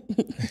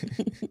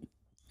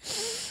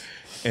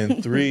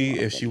 And 3,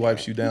 if she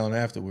wipes you down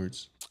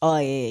afterwards. Oh,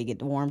 yeah, get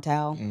the warm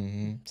towel.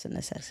 It's a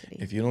necessity.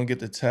 If you don't get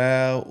the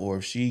towel, or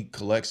if she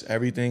collects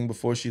everything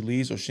before she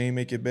leaves, or she ain't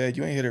make your bed,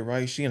 you ain't hit it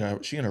right. She in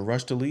a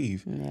rush to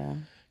leave. Yeah.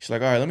 She's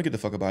like, all right, let me get the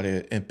fuck up out of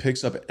here, and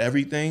picks up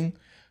everything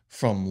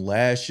from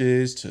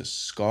lashes to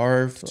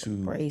scarf to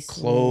bracelet.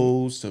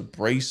 clothes to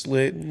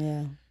bracelet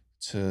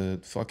to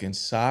fucking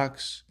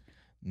socks.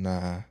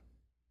 Nah,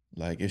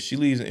 like if she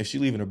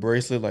leaving a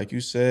bracelet, like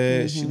you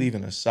said, she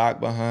leaving a sock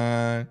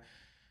behind.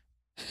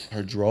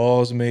 Her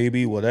drawers,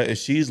 maybe, whatever. If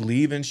she's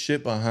leaving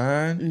shit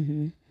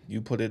behind,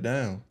 you put it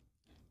down.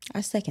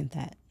 I second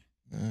that.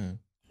 Yeah.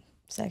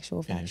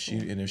 Sexual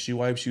factual. And if she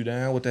wipes you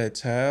down with that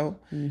towel,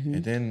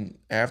 and then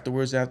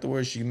afterwards,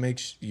 she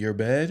makes your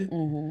bed,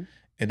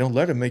 and don't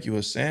let her make you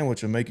a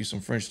sandwich or make you some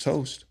French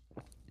toast.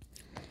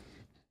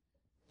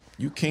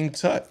 You King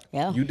Tut.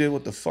 Yeah. You did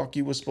what the fuck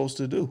you were supposed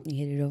to do.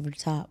 You hit it over the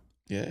top.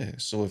 Yeah.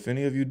 So if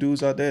any of you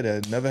dudes out there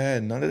that never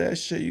had none of that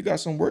shit, you got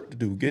some work to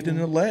do. Get in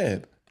the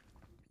lab.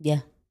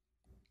 Yeah.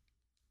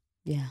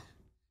 Yeah.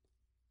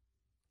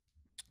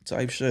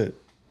 Type shit.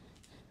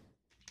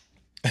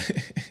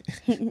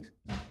 You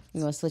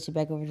want to switch it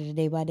back over to the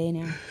day by day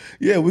now?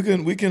 Yeah, we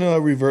can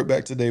revert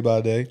back to day by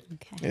day.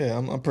 Okay. Yeah,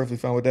 I'm perfectly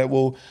fine with that.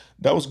 Well,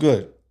 that was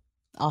good.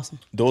 Awesome.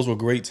 Those were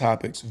great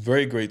topics,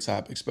 very great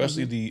topics,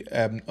 especially the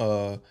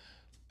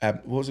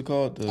what was it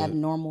called? The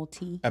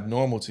abnormality.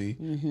 Abnormality.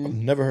 I've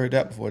never heard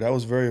that before. That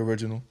was very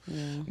original.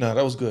 Yeah. No,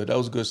 that was good. That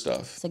was good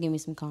stuff. So give me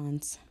some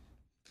cons.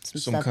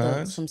 Some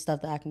cons? Some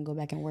stuff that I can go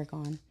back and work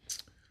on.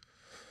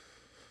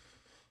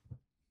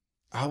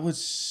 I would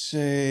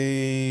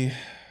say,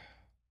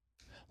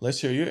 let's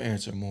hear your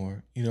answer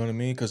more. You know what I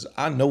mean? Because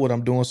I know what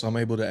I'm doing, so I'm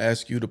able to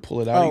ask you to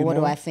pull it out. Oh, of you what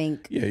more. do I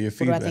think? Yeah, your What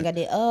feedback. do I think I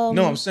did?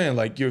 No, I'm saying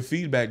like your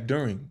feedback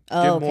during.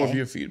 Oh, Give more of okay.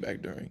 your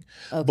feedback during.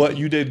 Okay. But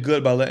you did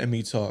good by letting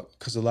me talk,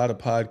 because a lot of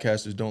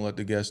podcasters don't let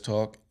the guests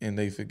talk, and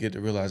they forget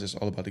to realize it's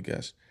all about the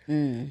guest.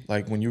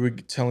 Like when you were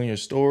telling your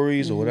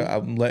stories or whatever,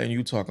 I'm letting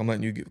you talk. I'm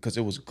letting you, because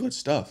it was good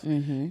stuff.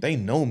 They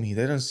know me.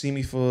 They done see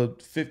me for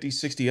 50,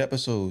 60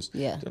 episodes.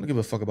 Yeah. They don't give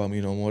a fuck about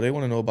me no more. They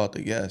want to know about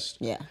the guest.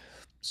 Yeah.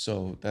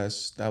 So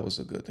that was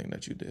a good thing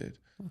that you did.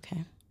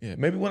 Okay. Yeah,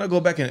 maybe when I go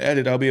back and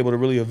edit, I'll be able to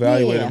really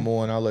evaluate Yeah. it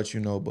more, and I'll let you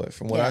know. But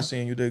from what Yeah. I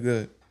seen, you did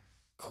good.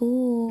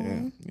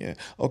 Cool. Yeah.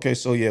 Okay,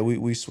 so yeah,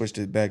 we switched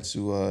it back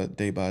to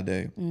day by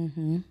day.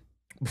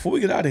 Before we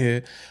get out of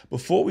here,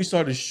 before we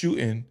started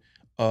shooting,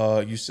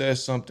 you said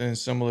something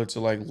similar to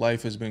like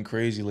life has been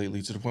crazy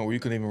lately, to the point where you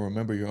couldn't even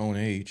remember your own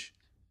age.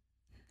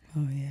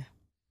 Oh yeah.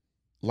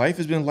 Life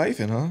has been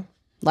lifing, huh?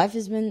 Life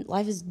has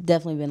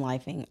definitely been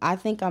lifing. I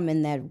think I'm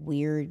in that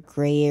weird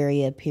gray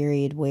area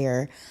period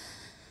where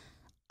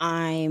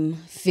I'm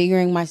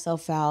figuring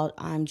myself out.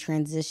 I'm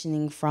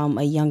transitioning from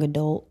a young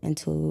adult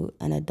into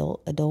an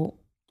adult,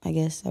 I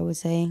guess I would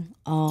say.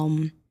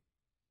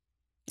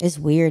 It's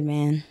weird,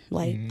 man.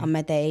 Like I'm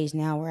at that age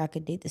now where I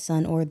could date the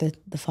son or the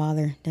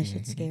father. That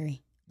shit's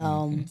scary.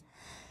 I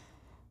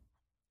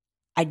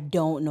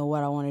don't know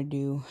what I want to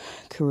do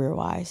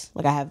career-wise.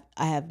 Like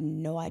I have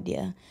no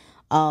idea.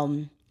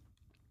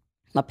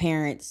 My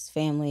parents,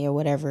 family, or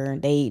whatever,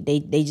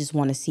 they just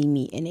want to see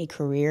me in a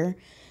career,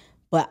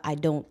 but I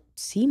don't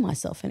see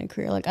myself in a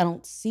career. Like I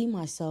don't see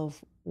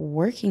myself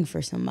working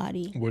for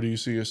somebody. Where do you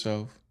see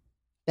yourself?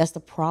 That's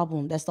the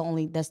problem. That's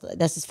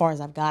as far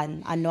as I've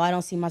gotten. I know I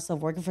don't see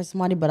myself working for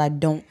somebody, but I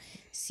don't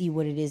see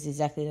what it is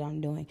exactly that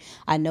I'm doing.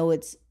 I know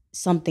it's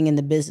something in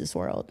the business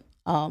world.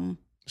 So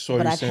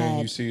you're saying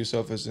you see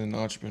yourself as an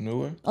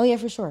entrepreneur? Oh yeah,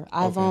 for sure.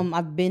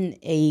 I've been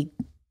a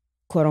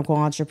quote unquote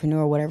entrepreneur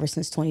or whatever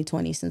since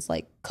 2020, since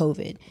like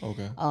COVID.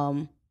 Okay.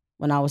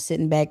 When I was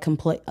sitting back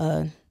what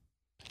the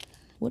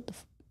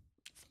fuck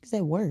is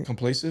that word?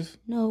 Complacent?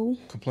 No.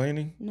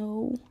 Complaining?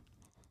 No.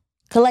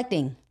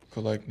 Collecting.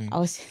 Collecting. I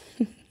was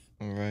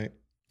All right.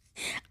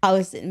 I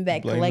was sitting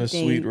back Blame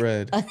collecting. the sweet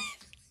red.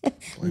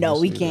 No,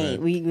 we can't.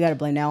 Red. We gotta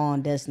blame that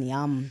on Destiny.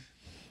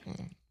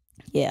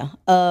 Yeah.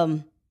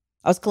 I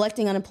was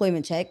collecting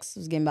unemployment checks.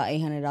 I was getting about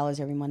 $800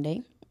 every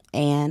Monday.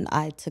 And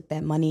I took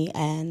that money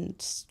and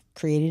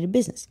created a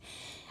business.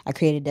 I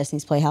created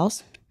Destiny's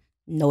Playhouse.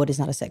 No, it is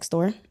not a sex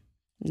store.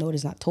 No, it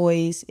is not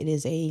toys. It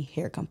is a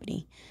hair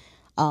company.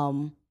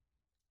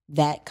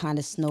 That kind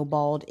of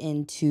snowballed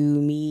into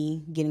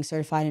me getting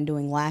certified and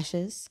doing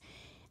lashes.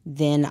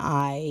 Then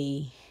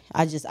I've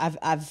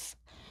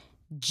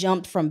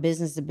jumped from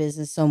business to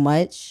business so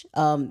much.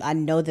 I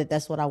know that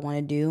that's what I want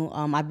to do.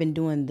 I've been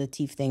doing the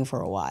teeth thing for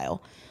a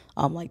while,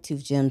 like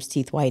tooth gems,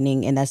 teeth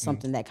whitening, and that's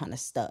something that kind of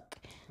stuck.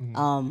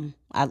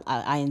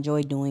 I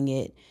enjoy doing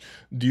it.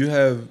 Do you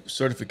have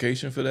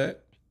certification for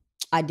that?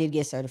 I did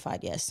get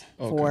certified, yes,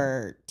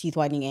 for teeth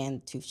whitening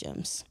and tooth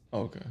gems.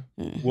 Okay.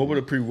 What were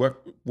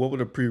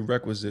the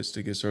prerequisites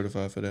to get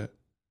certified for that?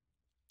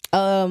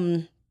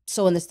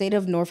 So in the state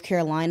of North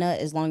Carolina,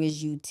 as long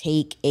as you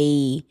take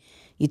a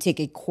you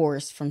take a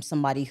course from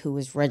somebody who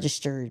is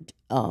registered,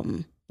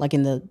 like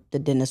in the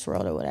dentist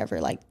world or whatever,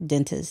 like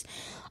dentist.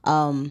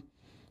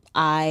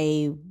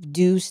 I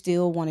do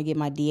still want to get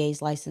my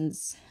DA's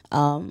license.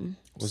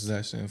 What's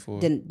that stand for?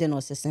 Dental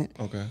assistant.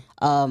 Okay.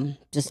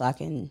 Just so I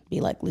can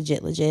be like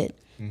legit.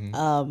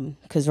 Mm-hmm.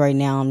 Because right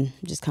now I'm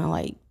just kind of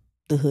like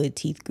the hood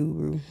teeth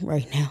guru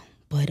right now.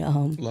 But A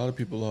lot of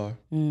people are.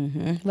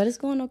 But it's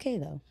going okay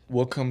though.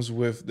 What comes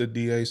with the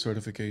DA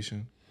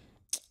certification?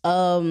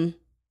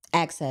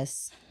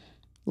 Access.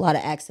 A lot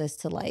of access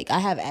to like I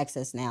have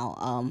access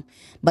now,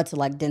 but to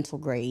like dental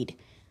grade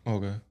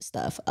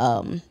stuff.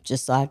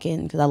 Just so I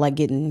can, because I like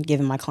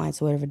giving my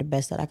clients whatever the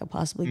best that I could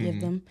possibly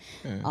give them.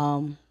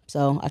 Yeah.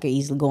 So I could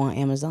easily go on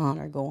Amazon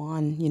or go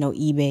on,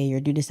 eBay or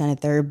do this and a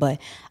third, but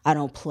I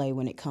don't play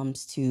when it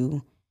comes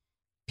to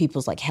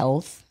people's like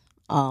health.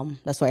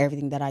 That's why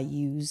everything that I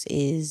use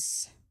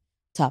is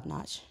top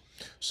notch.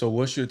 So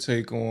what's your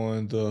take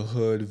on the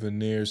hood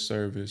veneer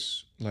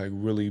service, like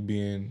really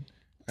being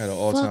at an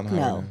all-time high?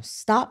 No,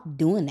 stop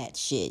doing that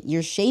shit.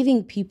 You're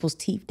shaving people's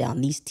teeth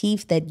down. These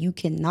teeth that you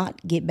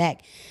cannot get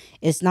back.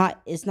 It's not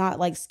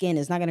like skin.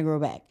 It's not gonna grow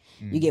back.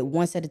 You get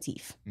one set of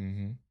teeth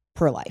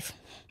per life.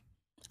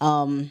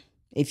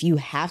 If you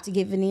have to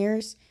get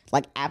veneers,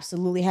 like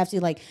absolutely have to,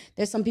 like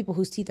there's some people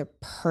whose teeth are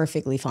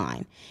perfectly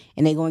fine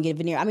and they go and get a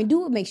veneer. I mean, do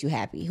what makes you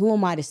happy. Who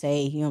am I to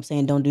say, you know what I'm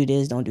saying, don't do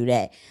this, don't do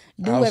that.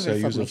 Do I'll whatever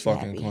say the fuck you're a makes you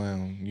fucking happy.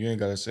 clown. You ain't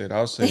gotta say it.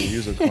 I'll say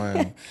you're a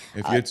clown.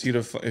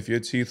 If your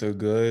teeth are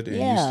good and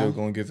you still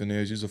gonna get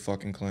veneers, you're a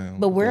fucking clown.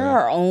 But we're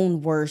our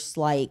own worst,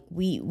 like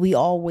we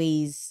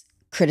always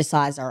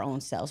criticize our own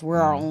selves. We're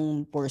our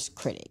own worst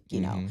critic, you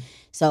know.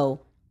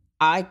 So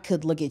I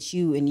could look at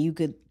you and you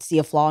could see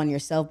a flaw in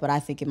yourself, but I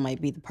think it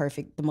might be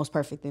the most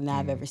perfect thing that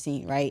I've ever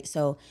seen, right?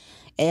 So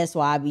that's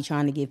why I be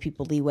trying to give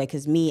people leeway,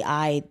 because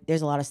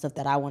there's a lot of stuff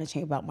that I want to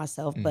change about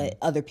myself, but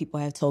other people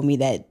have told me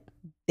that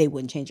they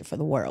wouldn't change it for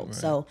the world. Right.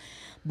 So,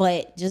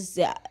 but just,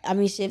 I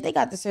mean, shit, if they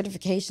got the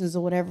certifications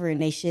or whatever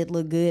and they shit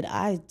look good,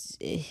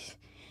 if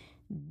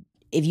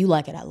you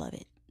like it, I love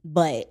it.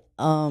 But,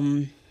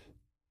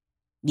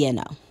 yeah,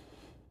 no.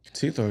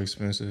 Teeth are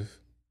expensive.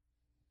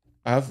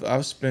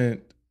 I've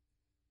spent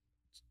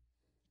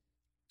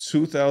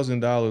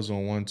 $2,000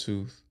 on one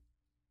tooth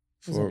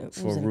for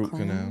a root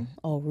canal.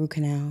 Oh, root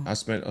canal. I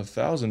spent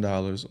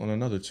 $1,000 on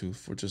another tooth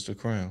for just a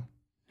crown.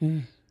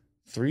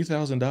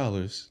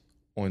 $3,000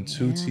 on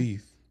two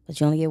teeth. But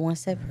you only get one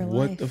set per life.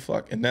 What the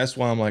fuck? And that's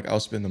why I'm like,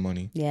 I'll spend the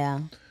money. Yeah.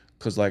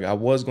 Cause like I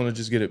was gonna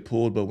just get it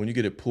pulled, but when you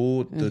get it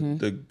pulled,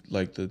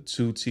 the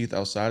two teeth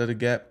outside of the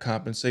gap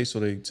compensate, so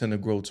they tend to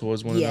grow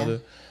towards one another.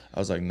 I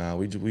was like, nah,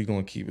 we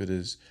gonna keep it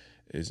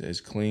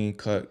as clean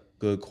cut,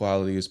 good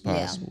quality as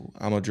possible.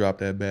 I'm gonna drop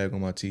that bag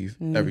on my teeth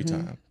every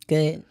time.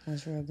 Good.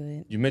 That's real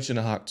good. You mentioned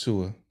the hot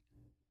Tuah.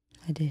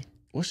 I did.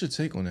 What's your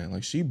take on that?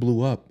 Like, she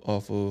blew up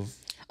off of...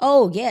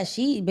 Oh, yeah.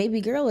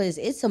 Baby girl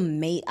it's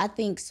amazing. I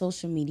think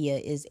social media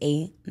is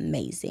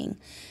amazing.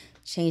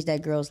 Changed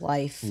that girl's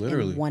life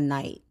in one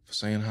night. For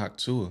saying hot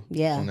Tuah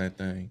on that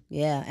thing.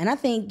 Yeah. And I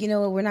think,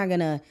 we're not going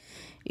to,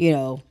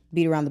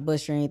 beat around the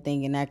bush or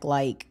anything and act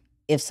like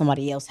if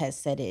somebody else has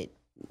said it,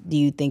 do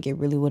you think it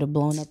really would have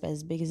blown up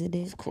as big as it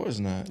did? Of course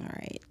not. All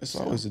right. It's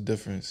always a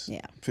difference.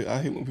 Yeah.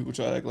 I hate when people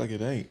try to act like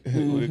it ain't.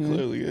 It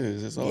clearly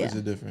is. It's always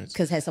a difference.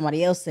 Because had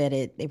somebody else said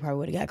it, they probably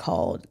would have got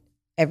called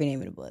every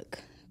name in the book.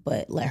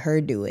 But let her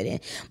do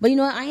it. But you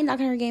know what? I ain't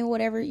knocking her game,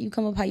 whatever. You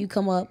come up how you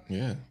come up.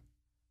 Yeah.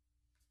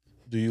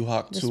 Do you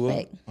hot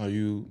Tuah? Are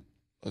you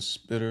a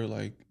spitter,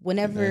 like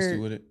nasty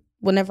with it?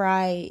 Whenever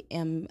I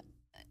am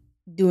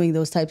doing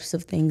those types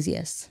of things,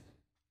 yes.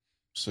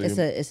 So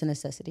it's a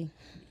necessity.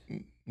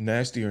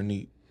 Nasty or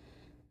neat?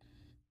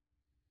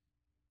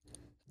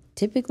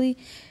 Typically,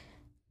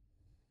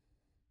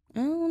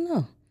 I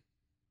don't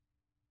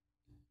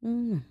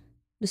know.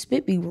 The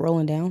spit be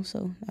rolling down,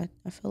 so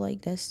I feel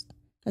like that's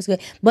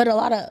good.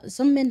 But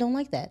some men don't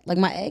like that. Like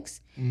my ex,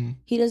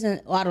 he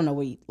doesn't. Well, I don't know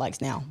what he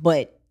likes now,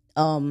 but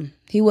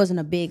he wasn't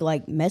a big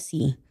like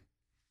messy.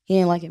 He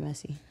didn't like it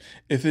messy.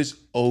 If it's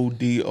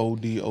OD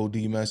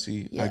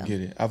messy, I get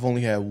it. I've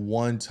only had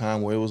one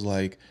time where it was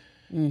like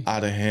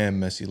out of hand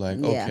messy. Like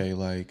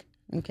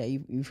okay,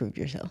 you proved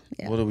yourself.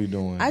 Yeah. What are we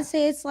doing? I'd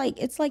say it's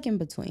like in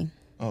between.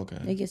 Okay,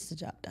 it gets the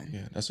job done.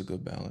 Yeah, that's a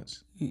good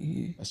balance.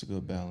 That's a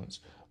good balance.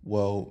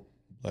 Well,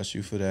 bless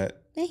you for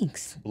that.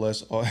 Thanks.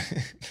 Bless all.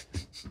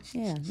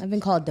 Yeah, I've been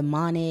called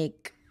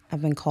demonic.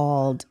 I've been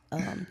called.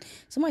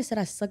 Somebody said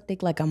I suck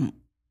dick like I'm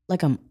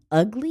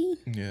ugly.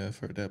 Yeah, I've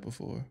heard that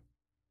before.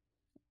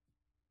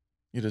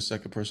 You're the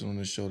second person on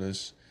this show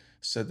that's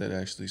said that,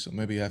 actually. So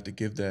maybe I have to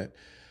give that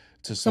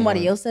to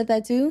somebody else. Said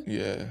that too?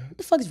 Yeah. What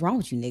the fuck is wrong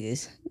with you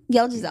niggas?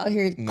 Y'all just out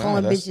here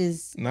calling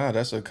bitches. Nah,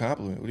 that's a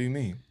compliment. What do you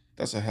mean?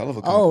 That's a hell of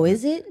a compliment. Oh,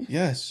 is it?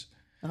 Yes.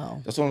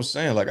 Oh. That's what I'm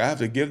saying. Like, I have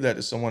to give that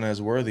to someone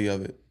that's worthy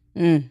of it.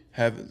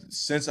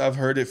 Since I've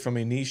heard it from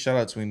Enise, shout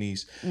out to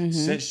Enise.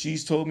 Since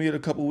she's told me it a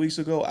couple weeks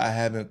ago, I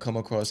haven't come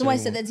across somebody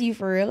said that to you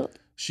for real?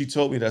 She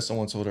told me that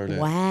someone told her that.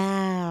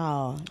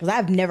 Wow. Because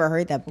I've never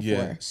heard that before.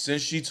 Yeah.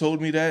 Since she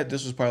told me that,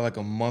 this was probably like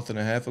a month and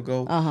a half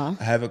ago.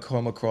 I haven't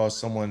come across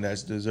someone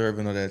that's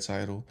deserving of that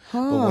title.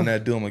 But when I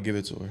do, I'm going to give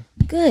it to her.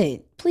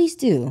 Good. Please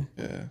do.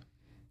 Yeah.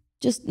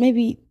 Just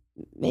maybe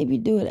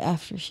do it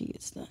after she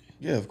gets done.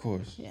 Yeah, of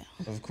course. Yeah.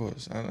 Of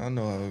course. I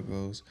know how it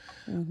goes.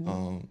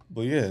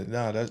 But yeah,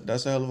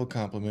 that's a hell of a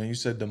compliment. You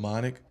said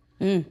demonic.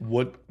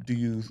 Why do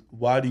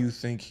you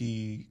think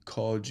he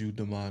called you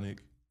demonic?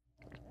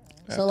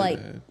 So like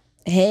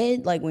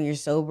head, like when you're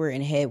sober,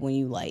 and head when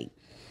you like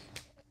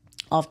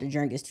off the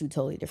drink is two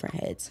totally different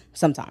heads.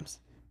 Sometimes.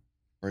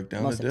 Break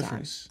down the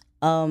difference.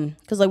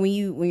 Because like when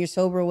you're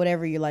sober or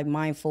whatever, you're like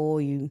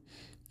mindful, you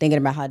thinking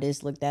about how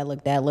this look, that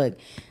look.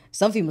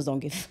 Some females don't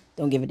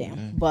give a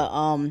damn. But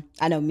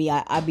I know me,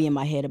 I be in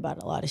my head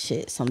about a lot of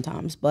shit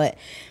sometimes. But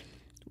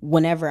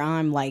whenever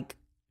I'm like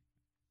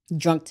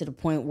drunk to the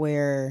point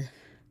where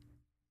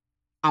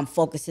I'm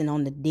focusing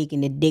on the dick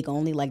and the dick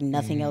only, like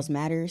nothing else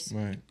matters.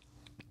 Right.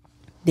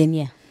 Then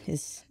yeah,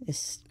 it's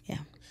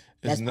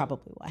that's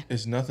probably why.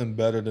 It's nothing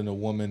better than a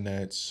woman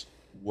that's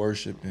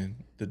worshiping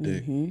the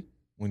dick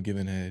when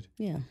giving head.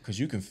 Yeah.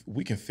 Because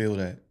we can feel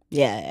that.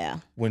 Yeah.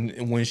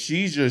 When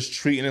she's just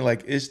treating it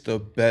like it's the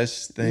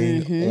best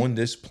thing on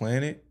this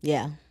planet.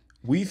 Yeah.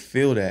 We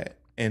feel that.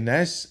 And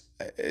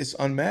it's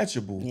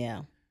unmatchable.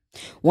 Yeah.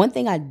 One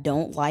thing I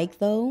don't like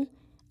though,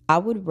 I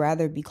would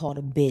rather be called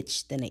a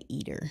bitch than an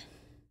eater.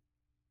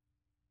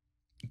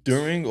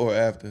 During or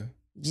after?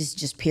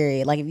 Just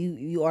period. Like if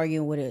you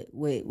arguing with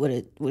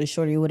a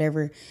shorty or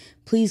whatever,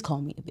 please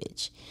call me a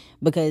bitch.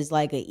 Because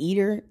like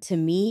to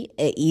me,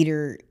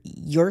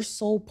 your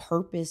sole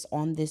purpose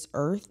on this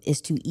earth is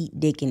to eat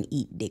dick and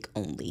eat dick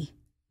only.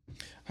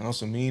 I know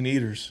some mean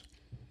eaters.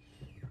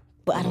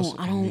 But I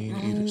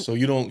don't. So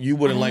you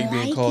wouldn't like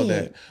being called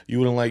it. that. You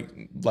wouldn't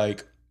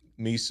like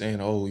me saying,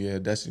 "Oh yeah,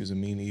 Destiny's a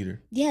mean eater."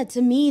 Yeah,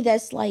 to me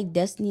that's like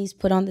Destiny's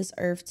put on this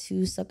earth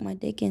to suck my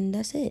dick and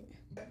that's it.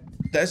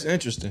 That's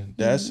interesting.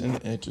 That's an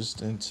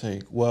interesting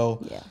take.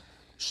 Well,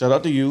 shout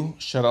out to you.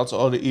 Shout out to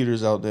all the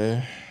eaters out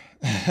there.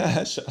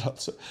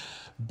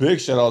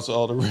 Big shout out to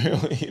all the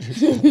real eaters.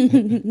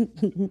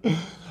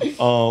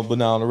 But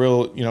now on the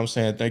real, you know what I'm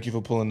saying, thank you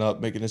for pulling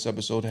up, making this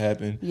episode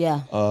happen.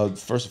 Yeah.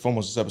 First and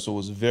foremost, this episode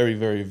was very,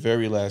 very,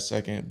 very last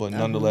second, but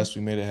nonetheless,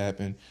 we made it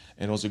happen.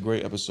 And it was a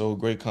great episode,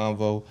 great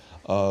convo,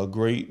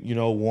 great,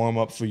 warm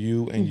up for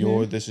you and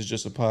your This Is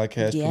Just a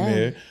Podcast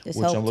premiere, which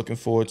helped. I'm looking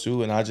forward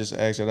to. And I just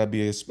asked that I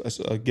be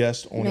a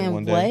guest on it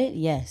one day. What?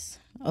 Yes.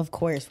 Of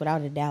course,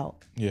 without a doubt.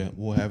 Yeah,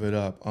 we'll have it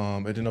up.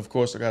 And then, of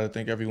course, I got to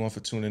thank everyone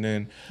for tuning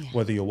in,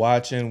 whether you're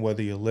watching,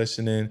 whether you're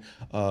listening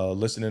on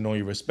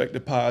your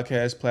respective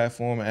podcast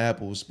platform,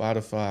 Apple,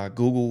 Spotify,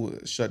 Google,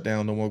 shut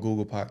down, no more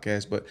Google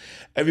Podcasts, but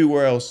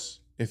everywhere else,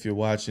 if you're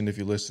watching, if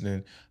you're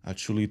listening, I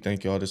truly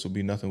thank y'all. This will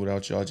be nothing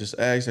without y'all. Just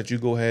ask that you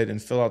go ahead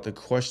and fill out the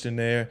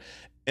questionnaire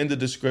in the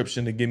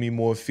description to give me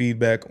more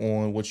feedback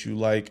on what you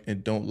like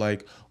and don't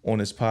like on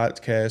this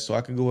podcast, so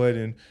I can go ahead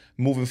and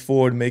moving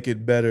forward make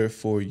it better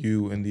for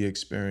you and the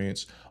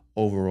experience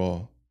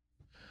overall.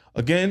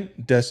 Again,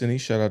 Destiny,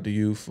 shout out to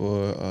you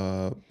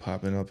for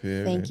popping up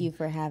here. Thank you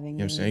for having me. You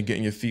know what I'm saying?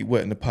 Getting your feet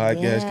wet in the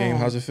podcast game.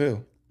 How's it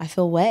feel? I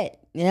feel wet.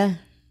 Yeah.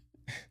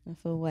 I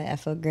feel wet. I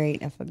feel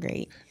great.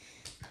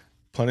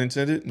 Pun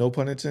intended? No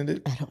pun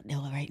intended? I don't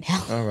know right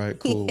now. All right,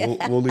 cool.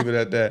 We'll leave it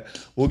at that.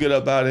 We'll get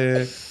up out of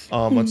here.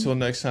 Until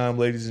next time,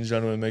 ladies and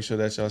gentlemen, make sure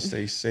that y'all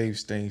stay safe,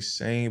 stay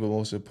sane, but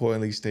most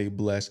importantly, stay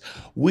blessed.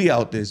 We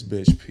out this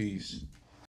bitch. Peace.